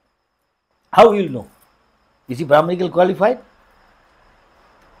 How will you know? Is he Brahmanical qualified?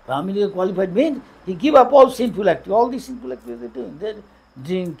 Brahmanical qualified means he give up all sinful activity. All these sinful activities they are doing. They are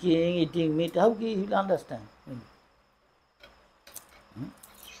drinking, eating meat. How he will understand?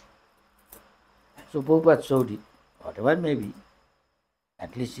 So Prabhupada showed it. Whatever may be,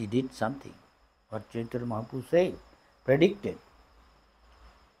 at least he did something. What Chaitanya Mahaprabhu said, predicted.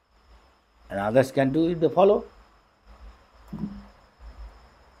 And others can do it, they follow.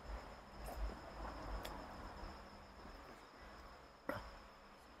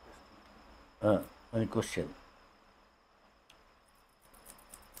 Any question?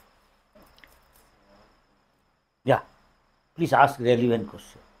 Yeah, please ask relevant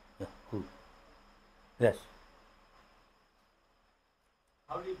question. Yeah. Who? Yes.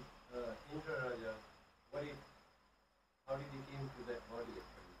 How did Indra Raja, how did he came to that body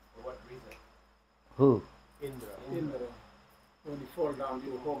actually? For what reason? Who? Indra. When he fall down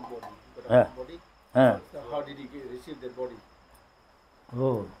to home body, body. So how did he receive that body?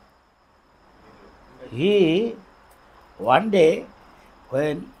 Oh. He, one day,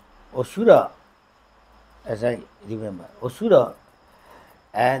 when Asura, as I remember, Asura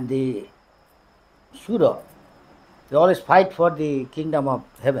and the Sura, they always fight for the kingdom of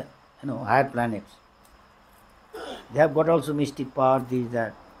heaven, higher planets. They have got also mystic power, this,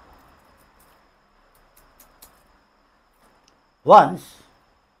 that. Once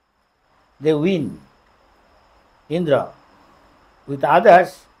they win Indra with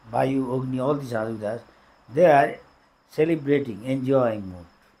others, Vayu, Agni, all these others, they are celebrating, enjoying mood.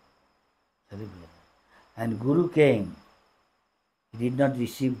 Celebrating. And Guru came. He did not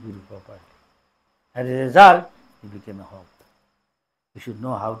receive Guru properly. As a result, he became a hog. We should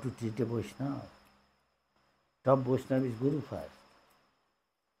know how to treat a Vaishnava. Top Vaishnava is Guru first.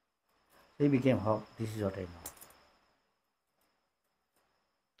 So he became hog. This is what I know.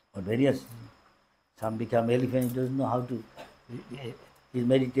 But various, some become elephant, he doesn't know how to, he is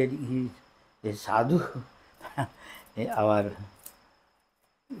meditating, he is a sadhu.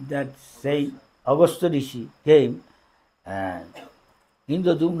 That saying, Agastya Rishi came and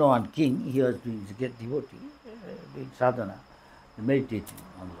Indra-Dumna, one king, he was doing get devotee, doing sadhana, meditating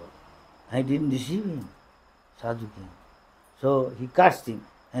on Lord. And he didn't receive him, sadhu king. So he cursed him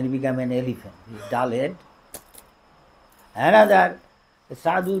and he became an elephant, his dull head. Another, the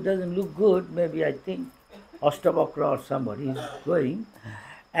sadhu doesn't look good, maybe I think Ashtavakra or somebody is going,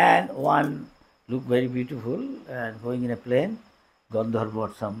 and one looked very beautiful and going in a plane, Gandharva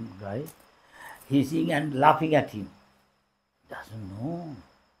or some guy, he's seeing and laughing at him. Doesn't know.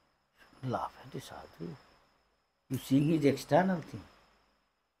 Laugh at the sadhu. You see his external thing.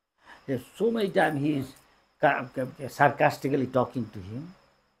 There's so many times he is sarcastically talking to him.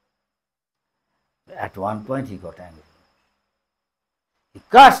 At one point he got angry. He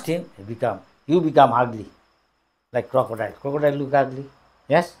cursed him, you become ugly, like crocodile. Crocodile look ugly,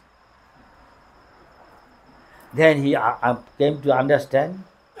 yes? Then he came to understand,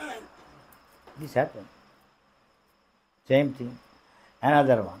 this happened. Same thing.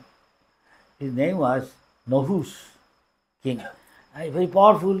 Another one. His name was Nahus, king. And very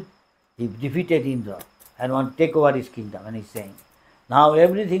powerful. He defeated Indra and wanted to take over his kingdom. And he's saying, now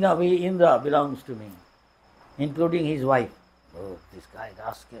everything of Indra belongs to me, including his wife. Oh, this guy is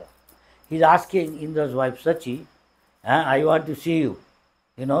rascal. He's asking Indra's wife, Sachi, I want to see you.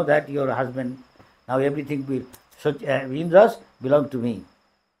 You know that your husband, now everything will, Indra's belong to me.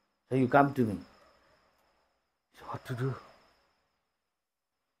 So you come to me. So what to do?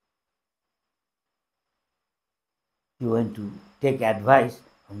 He went to take advice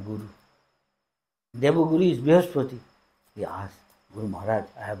from Guru. Devaguru is Brihaspati. He asked, Guru Maharaj,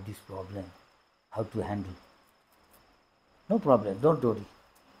 I have this problem. How to handle? No problem, don't worry.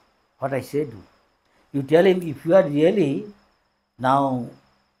 What I say do. You tell him, if you are really now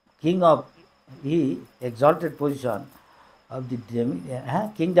king of the exalted position of the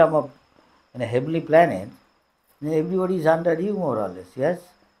kingdom of a heavenly planet, then everybody is under you more or less, yes?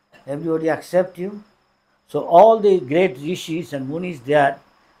 Everybody accept you. So all the great rishis and munis there,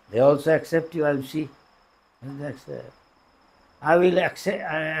 they also accept you, I will see. I will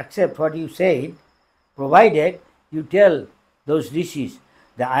accept what you said, provided you tell those rishis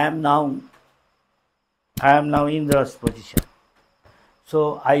that I am now Indra's position.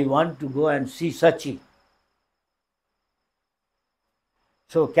 So I want to go and see Sachi.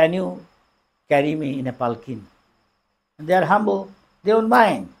 So can you carry me in a palkin? And they are humble, they don't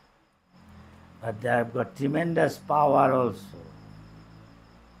mind. But they have got tremendous power also.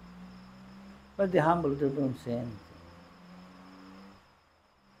 But they are humble, they don't say anything.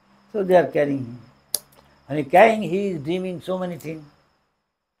 So they are carrying him. When he is carrying, he is dreaming so many things.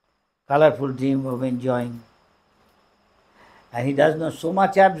 Colorful dream of enjoying. And he does not so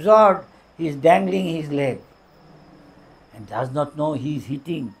much absorbed, he is dangling his leg. And does not know he is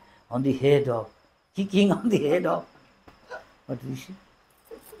hitting on the head of, kicking on the head of, what Rishi?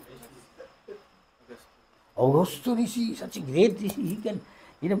 Agastya Rishi, such a great Rishi, he can,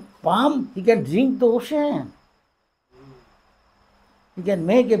 in a palm, he can drink the ocean. He can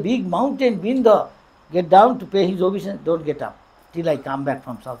make a big mountain, Vinda, get down to pay his obeisances, don't get up, till I come back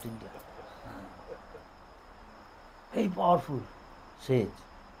from South India. Very powerful sage.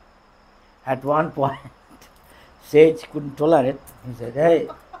 At one point, sage couldn't tolerate. He said, hey,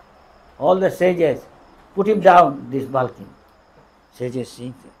 all the sages, put him down, this balcony. Sages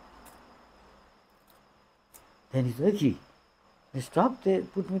seeing it. Then he said, okay, they stopped, they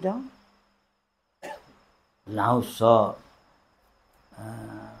put me down. Now saw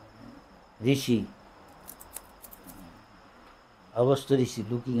Rishi, Agastya Rishi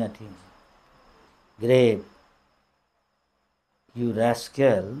looking at him. Grave, you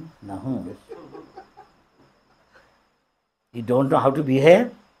rascal, Nahus. You don't know how to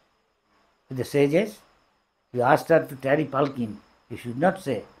behave with the sages? You asked her to carry palkin. You should not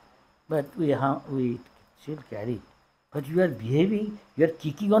say, but we should carry. But you are behaving, you are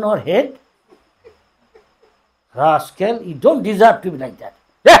kicking on our head. Rascal, you don't deserve to be like that.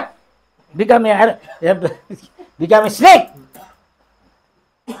 Yeah, become a snake.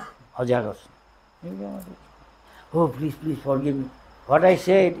 Oh, please forgive me. What I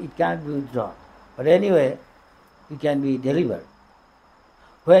said, it can't be withdrawn. But anyway, it can be delivered.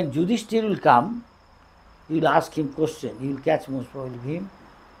 When Yudhishthira will come, you will ask him question. You will catch most probably him,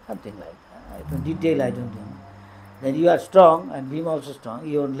 something like that. In detail, I don't know. Then you are strong, and Bhim also strong.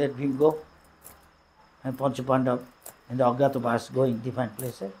 You won't let Bhim go. And Panchapandav and the Agatapas going different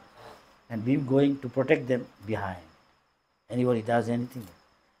places, and Bhim going to protect them behind. Anybody does anything.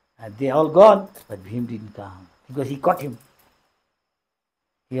 And they all gone, but Bhim didn't come because he caught him.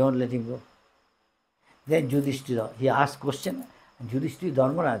 He won't let him go. Then Yudhishthira, he asked question, and Yudhishthira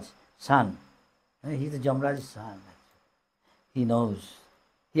Dharmaraj's son, and he's the Jamraj's son. He knows.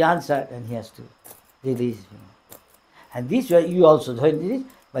 He answered, and he has to release him. And this way you also, when this,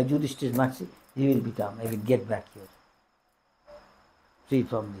 by Yudhishthira's mercy, you will become, I will get back here. Free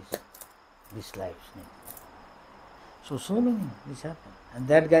from this life. So many this happened. And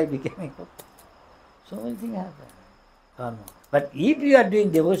that guy became a god. So many things happen. Karma. But if you are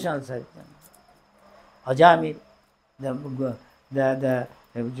doing devotional sadhana, Ajamil, the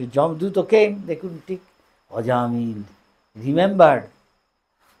Jamduta came, they couldn't take. Ajamil remembered.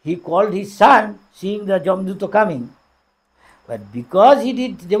 He called his son, seeing the Jamduta coming. But because he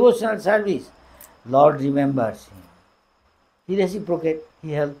did devotional service, Lord remembers him. He reciprocated,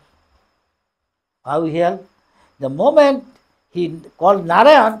 he helped. How he helped? The moment he called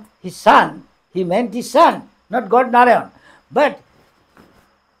Narayan, his son, he meant his son, not God Narayan. But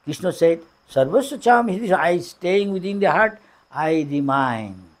Krishna said, Sarvasya Cham Hridaya, I staying within the heart, I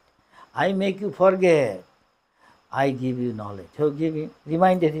remind. I make you forget. I give you knowledge. So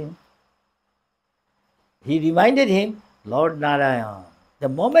reminded him. He reminded him, Lord Narayan. The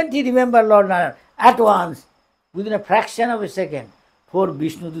moment he remembered Lord Narayan, at once, within a fraction of a second, 4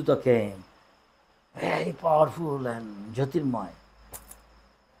 Vishnuduta came. Very powerful and Jyotirmay.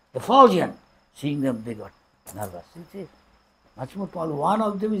 Effulgent. Seeing them, they got nervous. It's much more powerful. One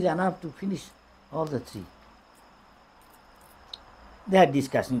of them is enough to finish all the 3. They are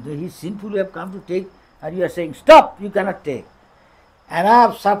discussing. He's sinful, you have come to take, and you are saying, stop, you cannot take.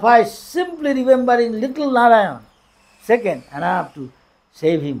 Enough suffice simply remembering little Narayan. Second, enough to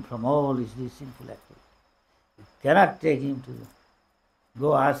save him from all his sinful activities. You cannot take him to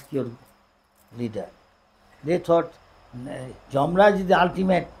go ask your leader. They thought Jamraj is the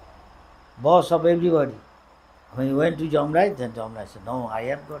ultimate boss of everybody. When he went to Jamraj, then Jamraj said, no, I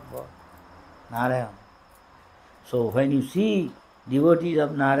have got boss, Narayan. So when you see devotees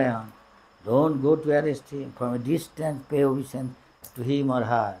of Narayan, don't go to arrest him. From a distance, pay obeisance to him or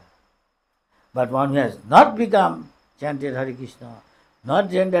her. But one who has not become chanted Hare Krishna,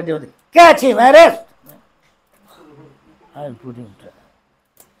 not chanted devotee, catch him, arrest! I will put him to trial.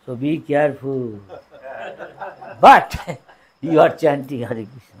 So be careful. But you are chanting Hare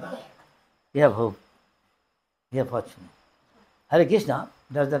Krishna. You have hope. You are fortunate. Hare Krishna,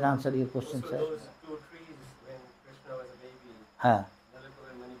 does that answer your question, So sir? those 2 trees when Krishna was a baby, Huh. Lautoka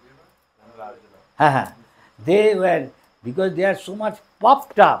and Manipura? They were, because they are so much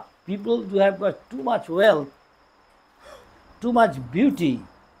popped up, people who have got too much wealth, too much beauty.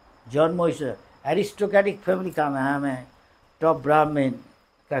 John Moise, aristocratic family come, I am a top Brahmin,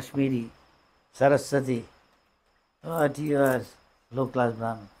 Kashmiri, Saraswati. What you are, low class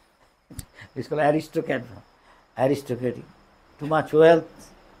Brahmin. It's called aristocratic. Too much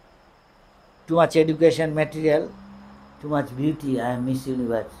wealth, too much education material, too much beauty. I am Miss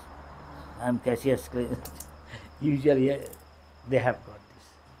Universe. I am Cassius Clay. Usually they have got this.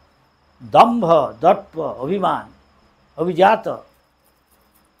 Dambha, Darpa, Abhiman, Abhijata,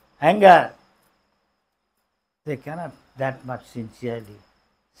 anger. They cannot that much sincerely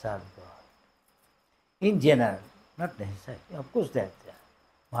serve God. In general, not necessarily. Of course that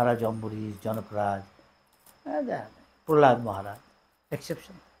Maharaj Ambarish, Janakraj, Prahlad Maharaj,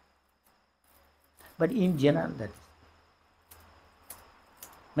 exception. But in general, that is.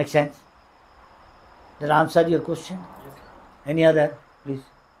 Make sense? Did I answer your question? Any other, please?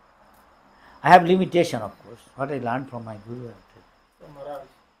 I have limitation, of course. What I learned from my Guru. So Maharaj,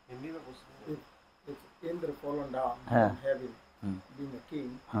 if Indra fallen down Huh. from heaven, being a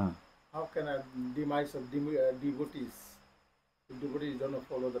king, Huh. how can a demise of devotees, if devotees don't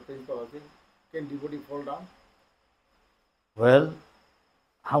follow the principle of thing, can devotee fall down? Well,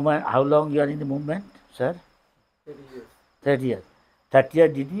 how long you are in the movement, sir? 30 years. 30 years. 30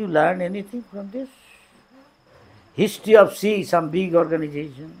 years, did you learn anything from this? history of sea, some big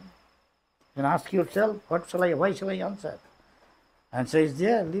organization. You can ask yourself, why shall I answer? Answer is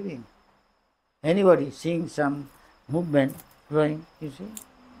there, living. Anybody seeing some movement growing, you see?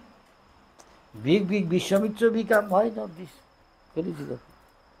 Big Vishwamitra become, why not this? Political.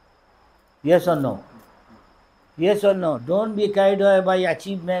 Yes or no? Yes or no? Don't be carried away by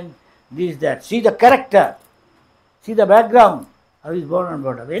achievement, this, that. See the character. See the background. How he is born and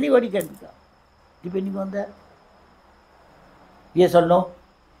brought up. Anybody can become. Depending on that. Yes or no?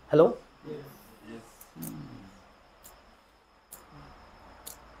 Hello?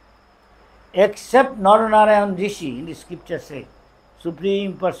 Except Naranarayan Rishi, in the scripture say,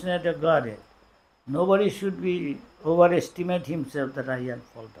 Supreme Personality of Godhead, nobody should be overestimate himself that I am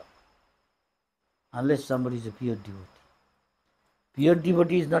fall down. Unless somebody is a pure devotee. Pure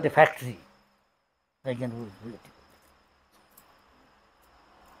devotee is not a factory. I can do pure devotee.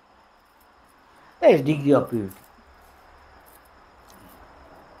 There is degree of purity.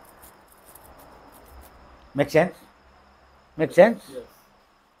 Make sense? Make sense? Yes.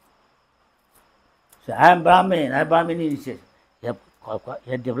 So I am Brahmin, I am Brahmin initiation. You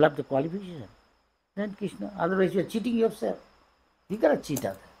have developed the qualification. Then Krishna, otherwise you are cheating yourself. You cannot cheat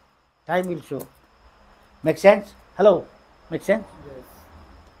others. Time will show. Make sense? Hello? Make sense? Yes.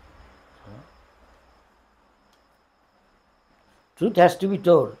 Truth has to be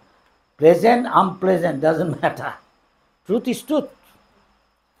told. Pleasant, unpleasant, doesn't matter. Truth is truth.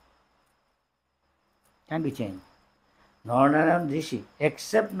 Can be changed. Naranaran Rishi,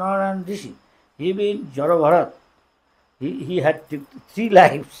 except Naranaran Rishi, he being Jara Bharat, he had 3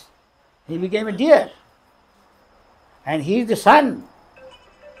 lives. He became a deer. And he is the son,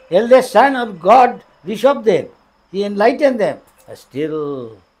 eldest son of God, Rishabdev. He enlightened them. But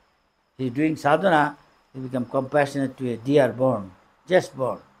still, he is doing sadhana, he became compassionate to a deer born, just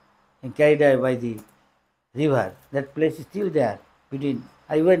born, and carried away by the river. That place is still there.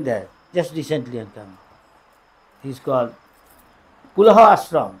 I went there just recently and come. He is called Pulaha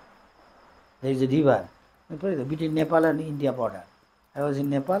Ashram. There is a river between Nepal and India border. I was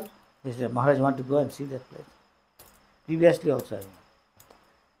in Nepal. They said, Maharaj want to go and see that place. Previously also I went.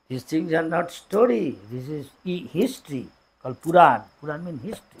 These things are not story. This is history called Puran. Puran means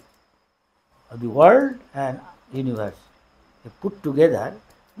history of the world and universe. They put together,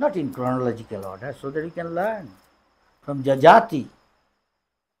 not in chronological order, so that we can learn from Jajati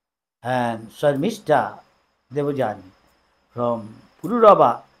and Sarmishta Devajani, from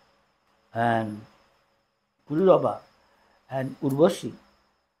Pururava and Urvashi.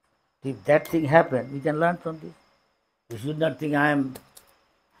 If that thing happened, we can learn from this. You should not think I am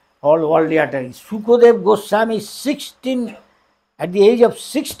all worldly attacking. Sukadev Goswami, at the age of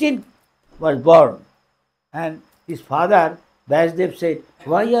 16, was born. And his father, Vyasdev, said,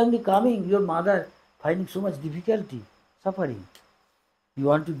 why are you coming? Your mother finding so much difficulty, suffering. You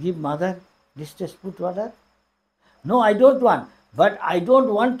want to give mother distasteful water? No, I don't want. But I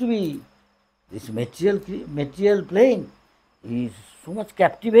don't want to be this material plane is so much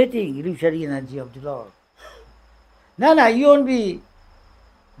captivating, illusory energy of the Lord. No, you won't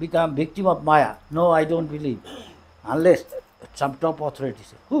become victim of Maya. No, I don't believe. Unless some top authority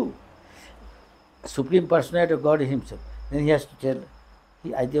says, who? Supreme Personality of God himself. Then he has to tell,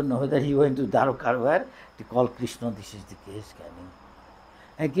 I don't know whether he went to Dwarka where to call Krishna, this is the case.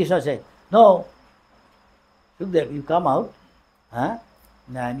 And Krishna said, no, Sukdev, you come out,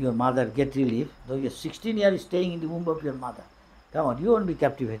 and your mother get relief, though you're 16 years staying in the womb of your mother. Come on, you won't be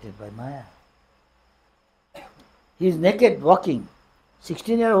captivated by Maya. He is naked, walking,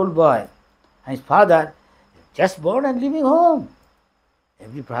 16-year-old boy, and his father just born and leaving home.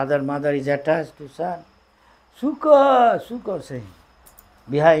 Every father and mother is attached to son. Sukha saying,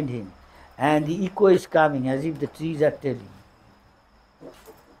 behind him. And the echo is coming as if the trees are telling.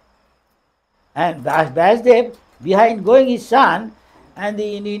 And Vyasdev, behind going his son, and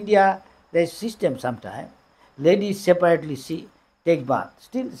in India there is system sometimes. Ladies separately take bath.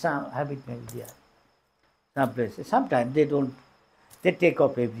 Still some habit may be there. Some places. Sometimes they take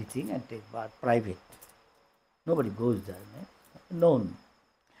off everything and take bath private. Nobody goes there. Known.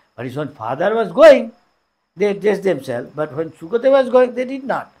 But his own father was going, they dressed themselves. But when Sukadeva was going, they did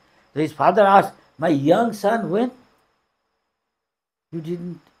not. So his father asked, my young son, when? You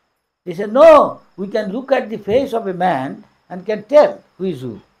didn't. They said, no, we can look at the face of a man and can tell who is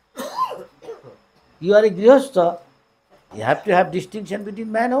who. You are a grihastha. You have to have distinction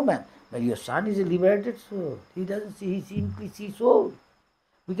between man and woman. But your son is a liberated soul. He doesn't see, he simply sees soul.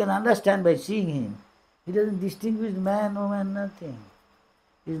 We can understand by seeing him. He doesn't distinguish man, woman, nothing.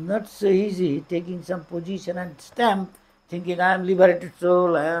 It's not so easy taking some position and stamp, thinking I am liberated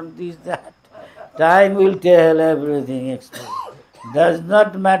soul, I am this, that. Time will tell everything. Explain. Does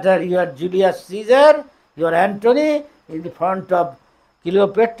not matter you are Julius Caesar, you are Antony, in the front of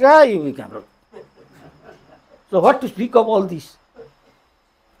Cleopatra, you become. So what to speak of all this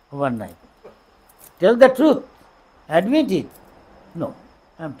one night? Tell the truth. Admit it. No,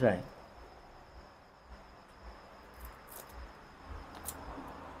 I'm trying.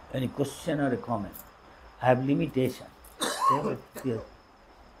 Any question or a comment? I have limitation. Yes.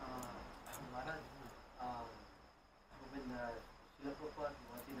 Maharaj, when Śrīla Prabhupada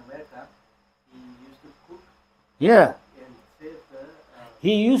was in America, he used to cook Yeah. and save the.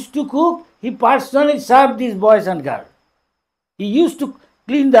 He used to cook, he personally served these boys and girls. He used to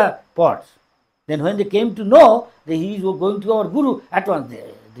clean the pots. Then when they came to know that he was going to our guru, at once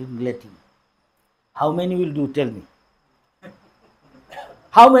they didn't let him. How many will do? Tell me.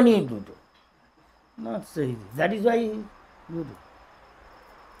 How many will do? Not so easy. That is why he is guru.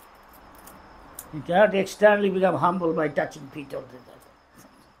 You cannot externally become humble by touching feet or that.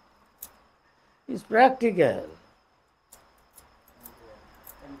 It's practical.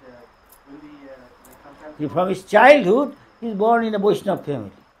 And when we sometimes He, from his childhood, he is born in a Vaishnava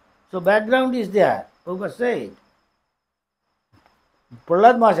family. So background is there. Prabhupada said.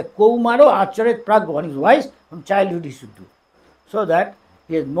 Prahlad Maharaj said, Kaumaro Acharet Pragya, his wise from childhood he should do. So that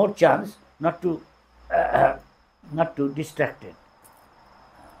he has more chance not to distracted,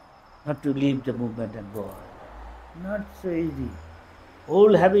 not to leave the movement and go on. Not so easy.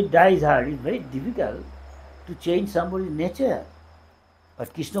 Old habit dies hard. It's very difficult to change somebody's nature.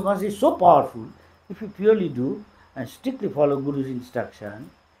 But Krishna consciousness is so powerful, if you purely do and strictly follow Guru's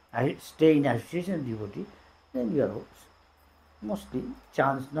instruction, and stay in association with devotee, then you are mostly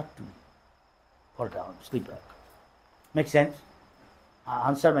chance not to fall down, sleep back. Make sense?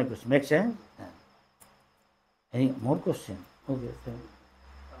 Answer my question. Make sense? Yeah. Any more question? Okay. So,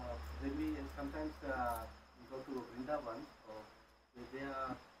 when we sometimes go to Vrindavan, or there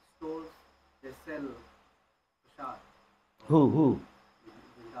are stores they sell prasad. who?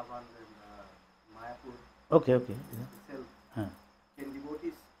 Vrindavan and Mayapur. Okay. Yeah. They sell. Huh. Can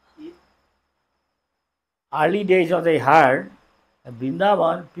devotees eat? Early days of the heart,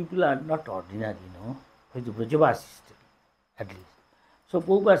 Vrindavan people are not ordinary, with the Brajavasi system, at least. So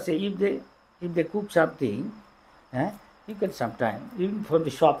Prabhupada say if they cook something, you can sometime, even from the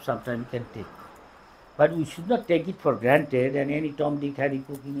shop sometime you can take. But we should not take it for granted and any Tom, Dick, Harry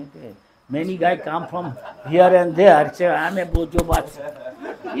cooking it. Many guys come from here and there, say, I am a Brajavasi.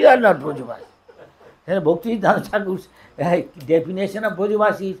 You are not Brajavasi. Bhakti-Siddhanta Thakur's definition of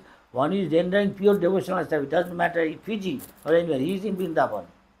Brajavasi is one is rendering pure devotional stuff. It doesn't matter if Fiji or anywhere. He is in Vrindavan.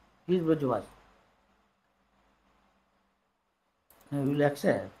 He is Brajavasi. We will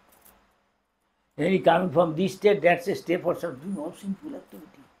accept. Any coming from this state, that's a step for some doing all sinful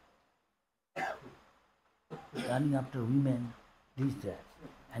activity. Running after women, this, that.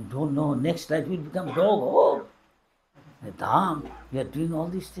 And don't know, next life will become dog. Oh, the dham, we are doing all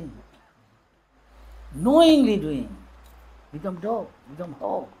these things. Knowingly doing. Become dog, become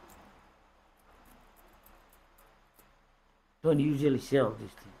hog. Don't usually say all these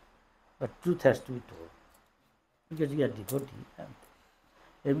things. But truth has to be told. Because you are devotee.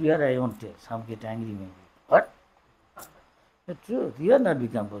 Everywhere I won't tell. Some get angry maybe. What? The truth. You are not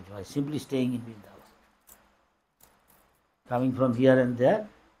become Brajavasi, simply staying in Vrindavan. Coming from here and there.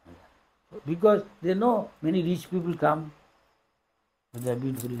 Because they know many rich people come with their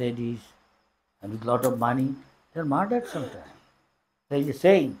beautiful ladies and with lot of money. They are murdered sometimes. There is a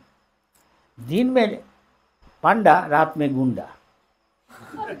saying, Din mein panda, raat mein gunda.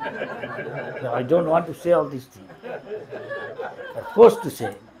 So I don't want to say all these things. I'm forced to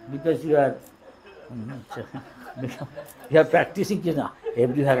say because you are practicing.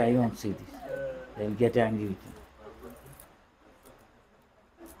 Everywhere I won't say this. They will get angry with you.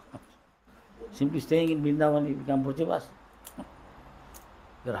 Simply staying in Vrindavan, you become Brajavasi.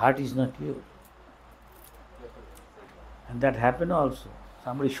 Your heart is not pure. And that happened also.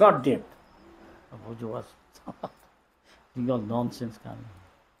 Somebody shot dead. Brajavasi. Think all nonsense coming.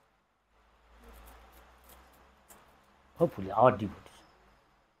 Hopefully, our devotees.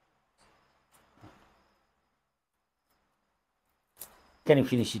 Can you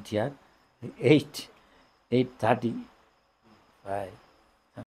finish it here? 8:35.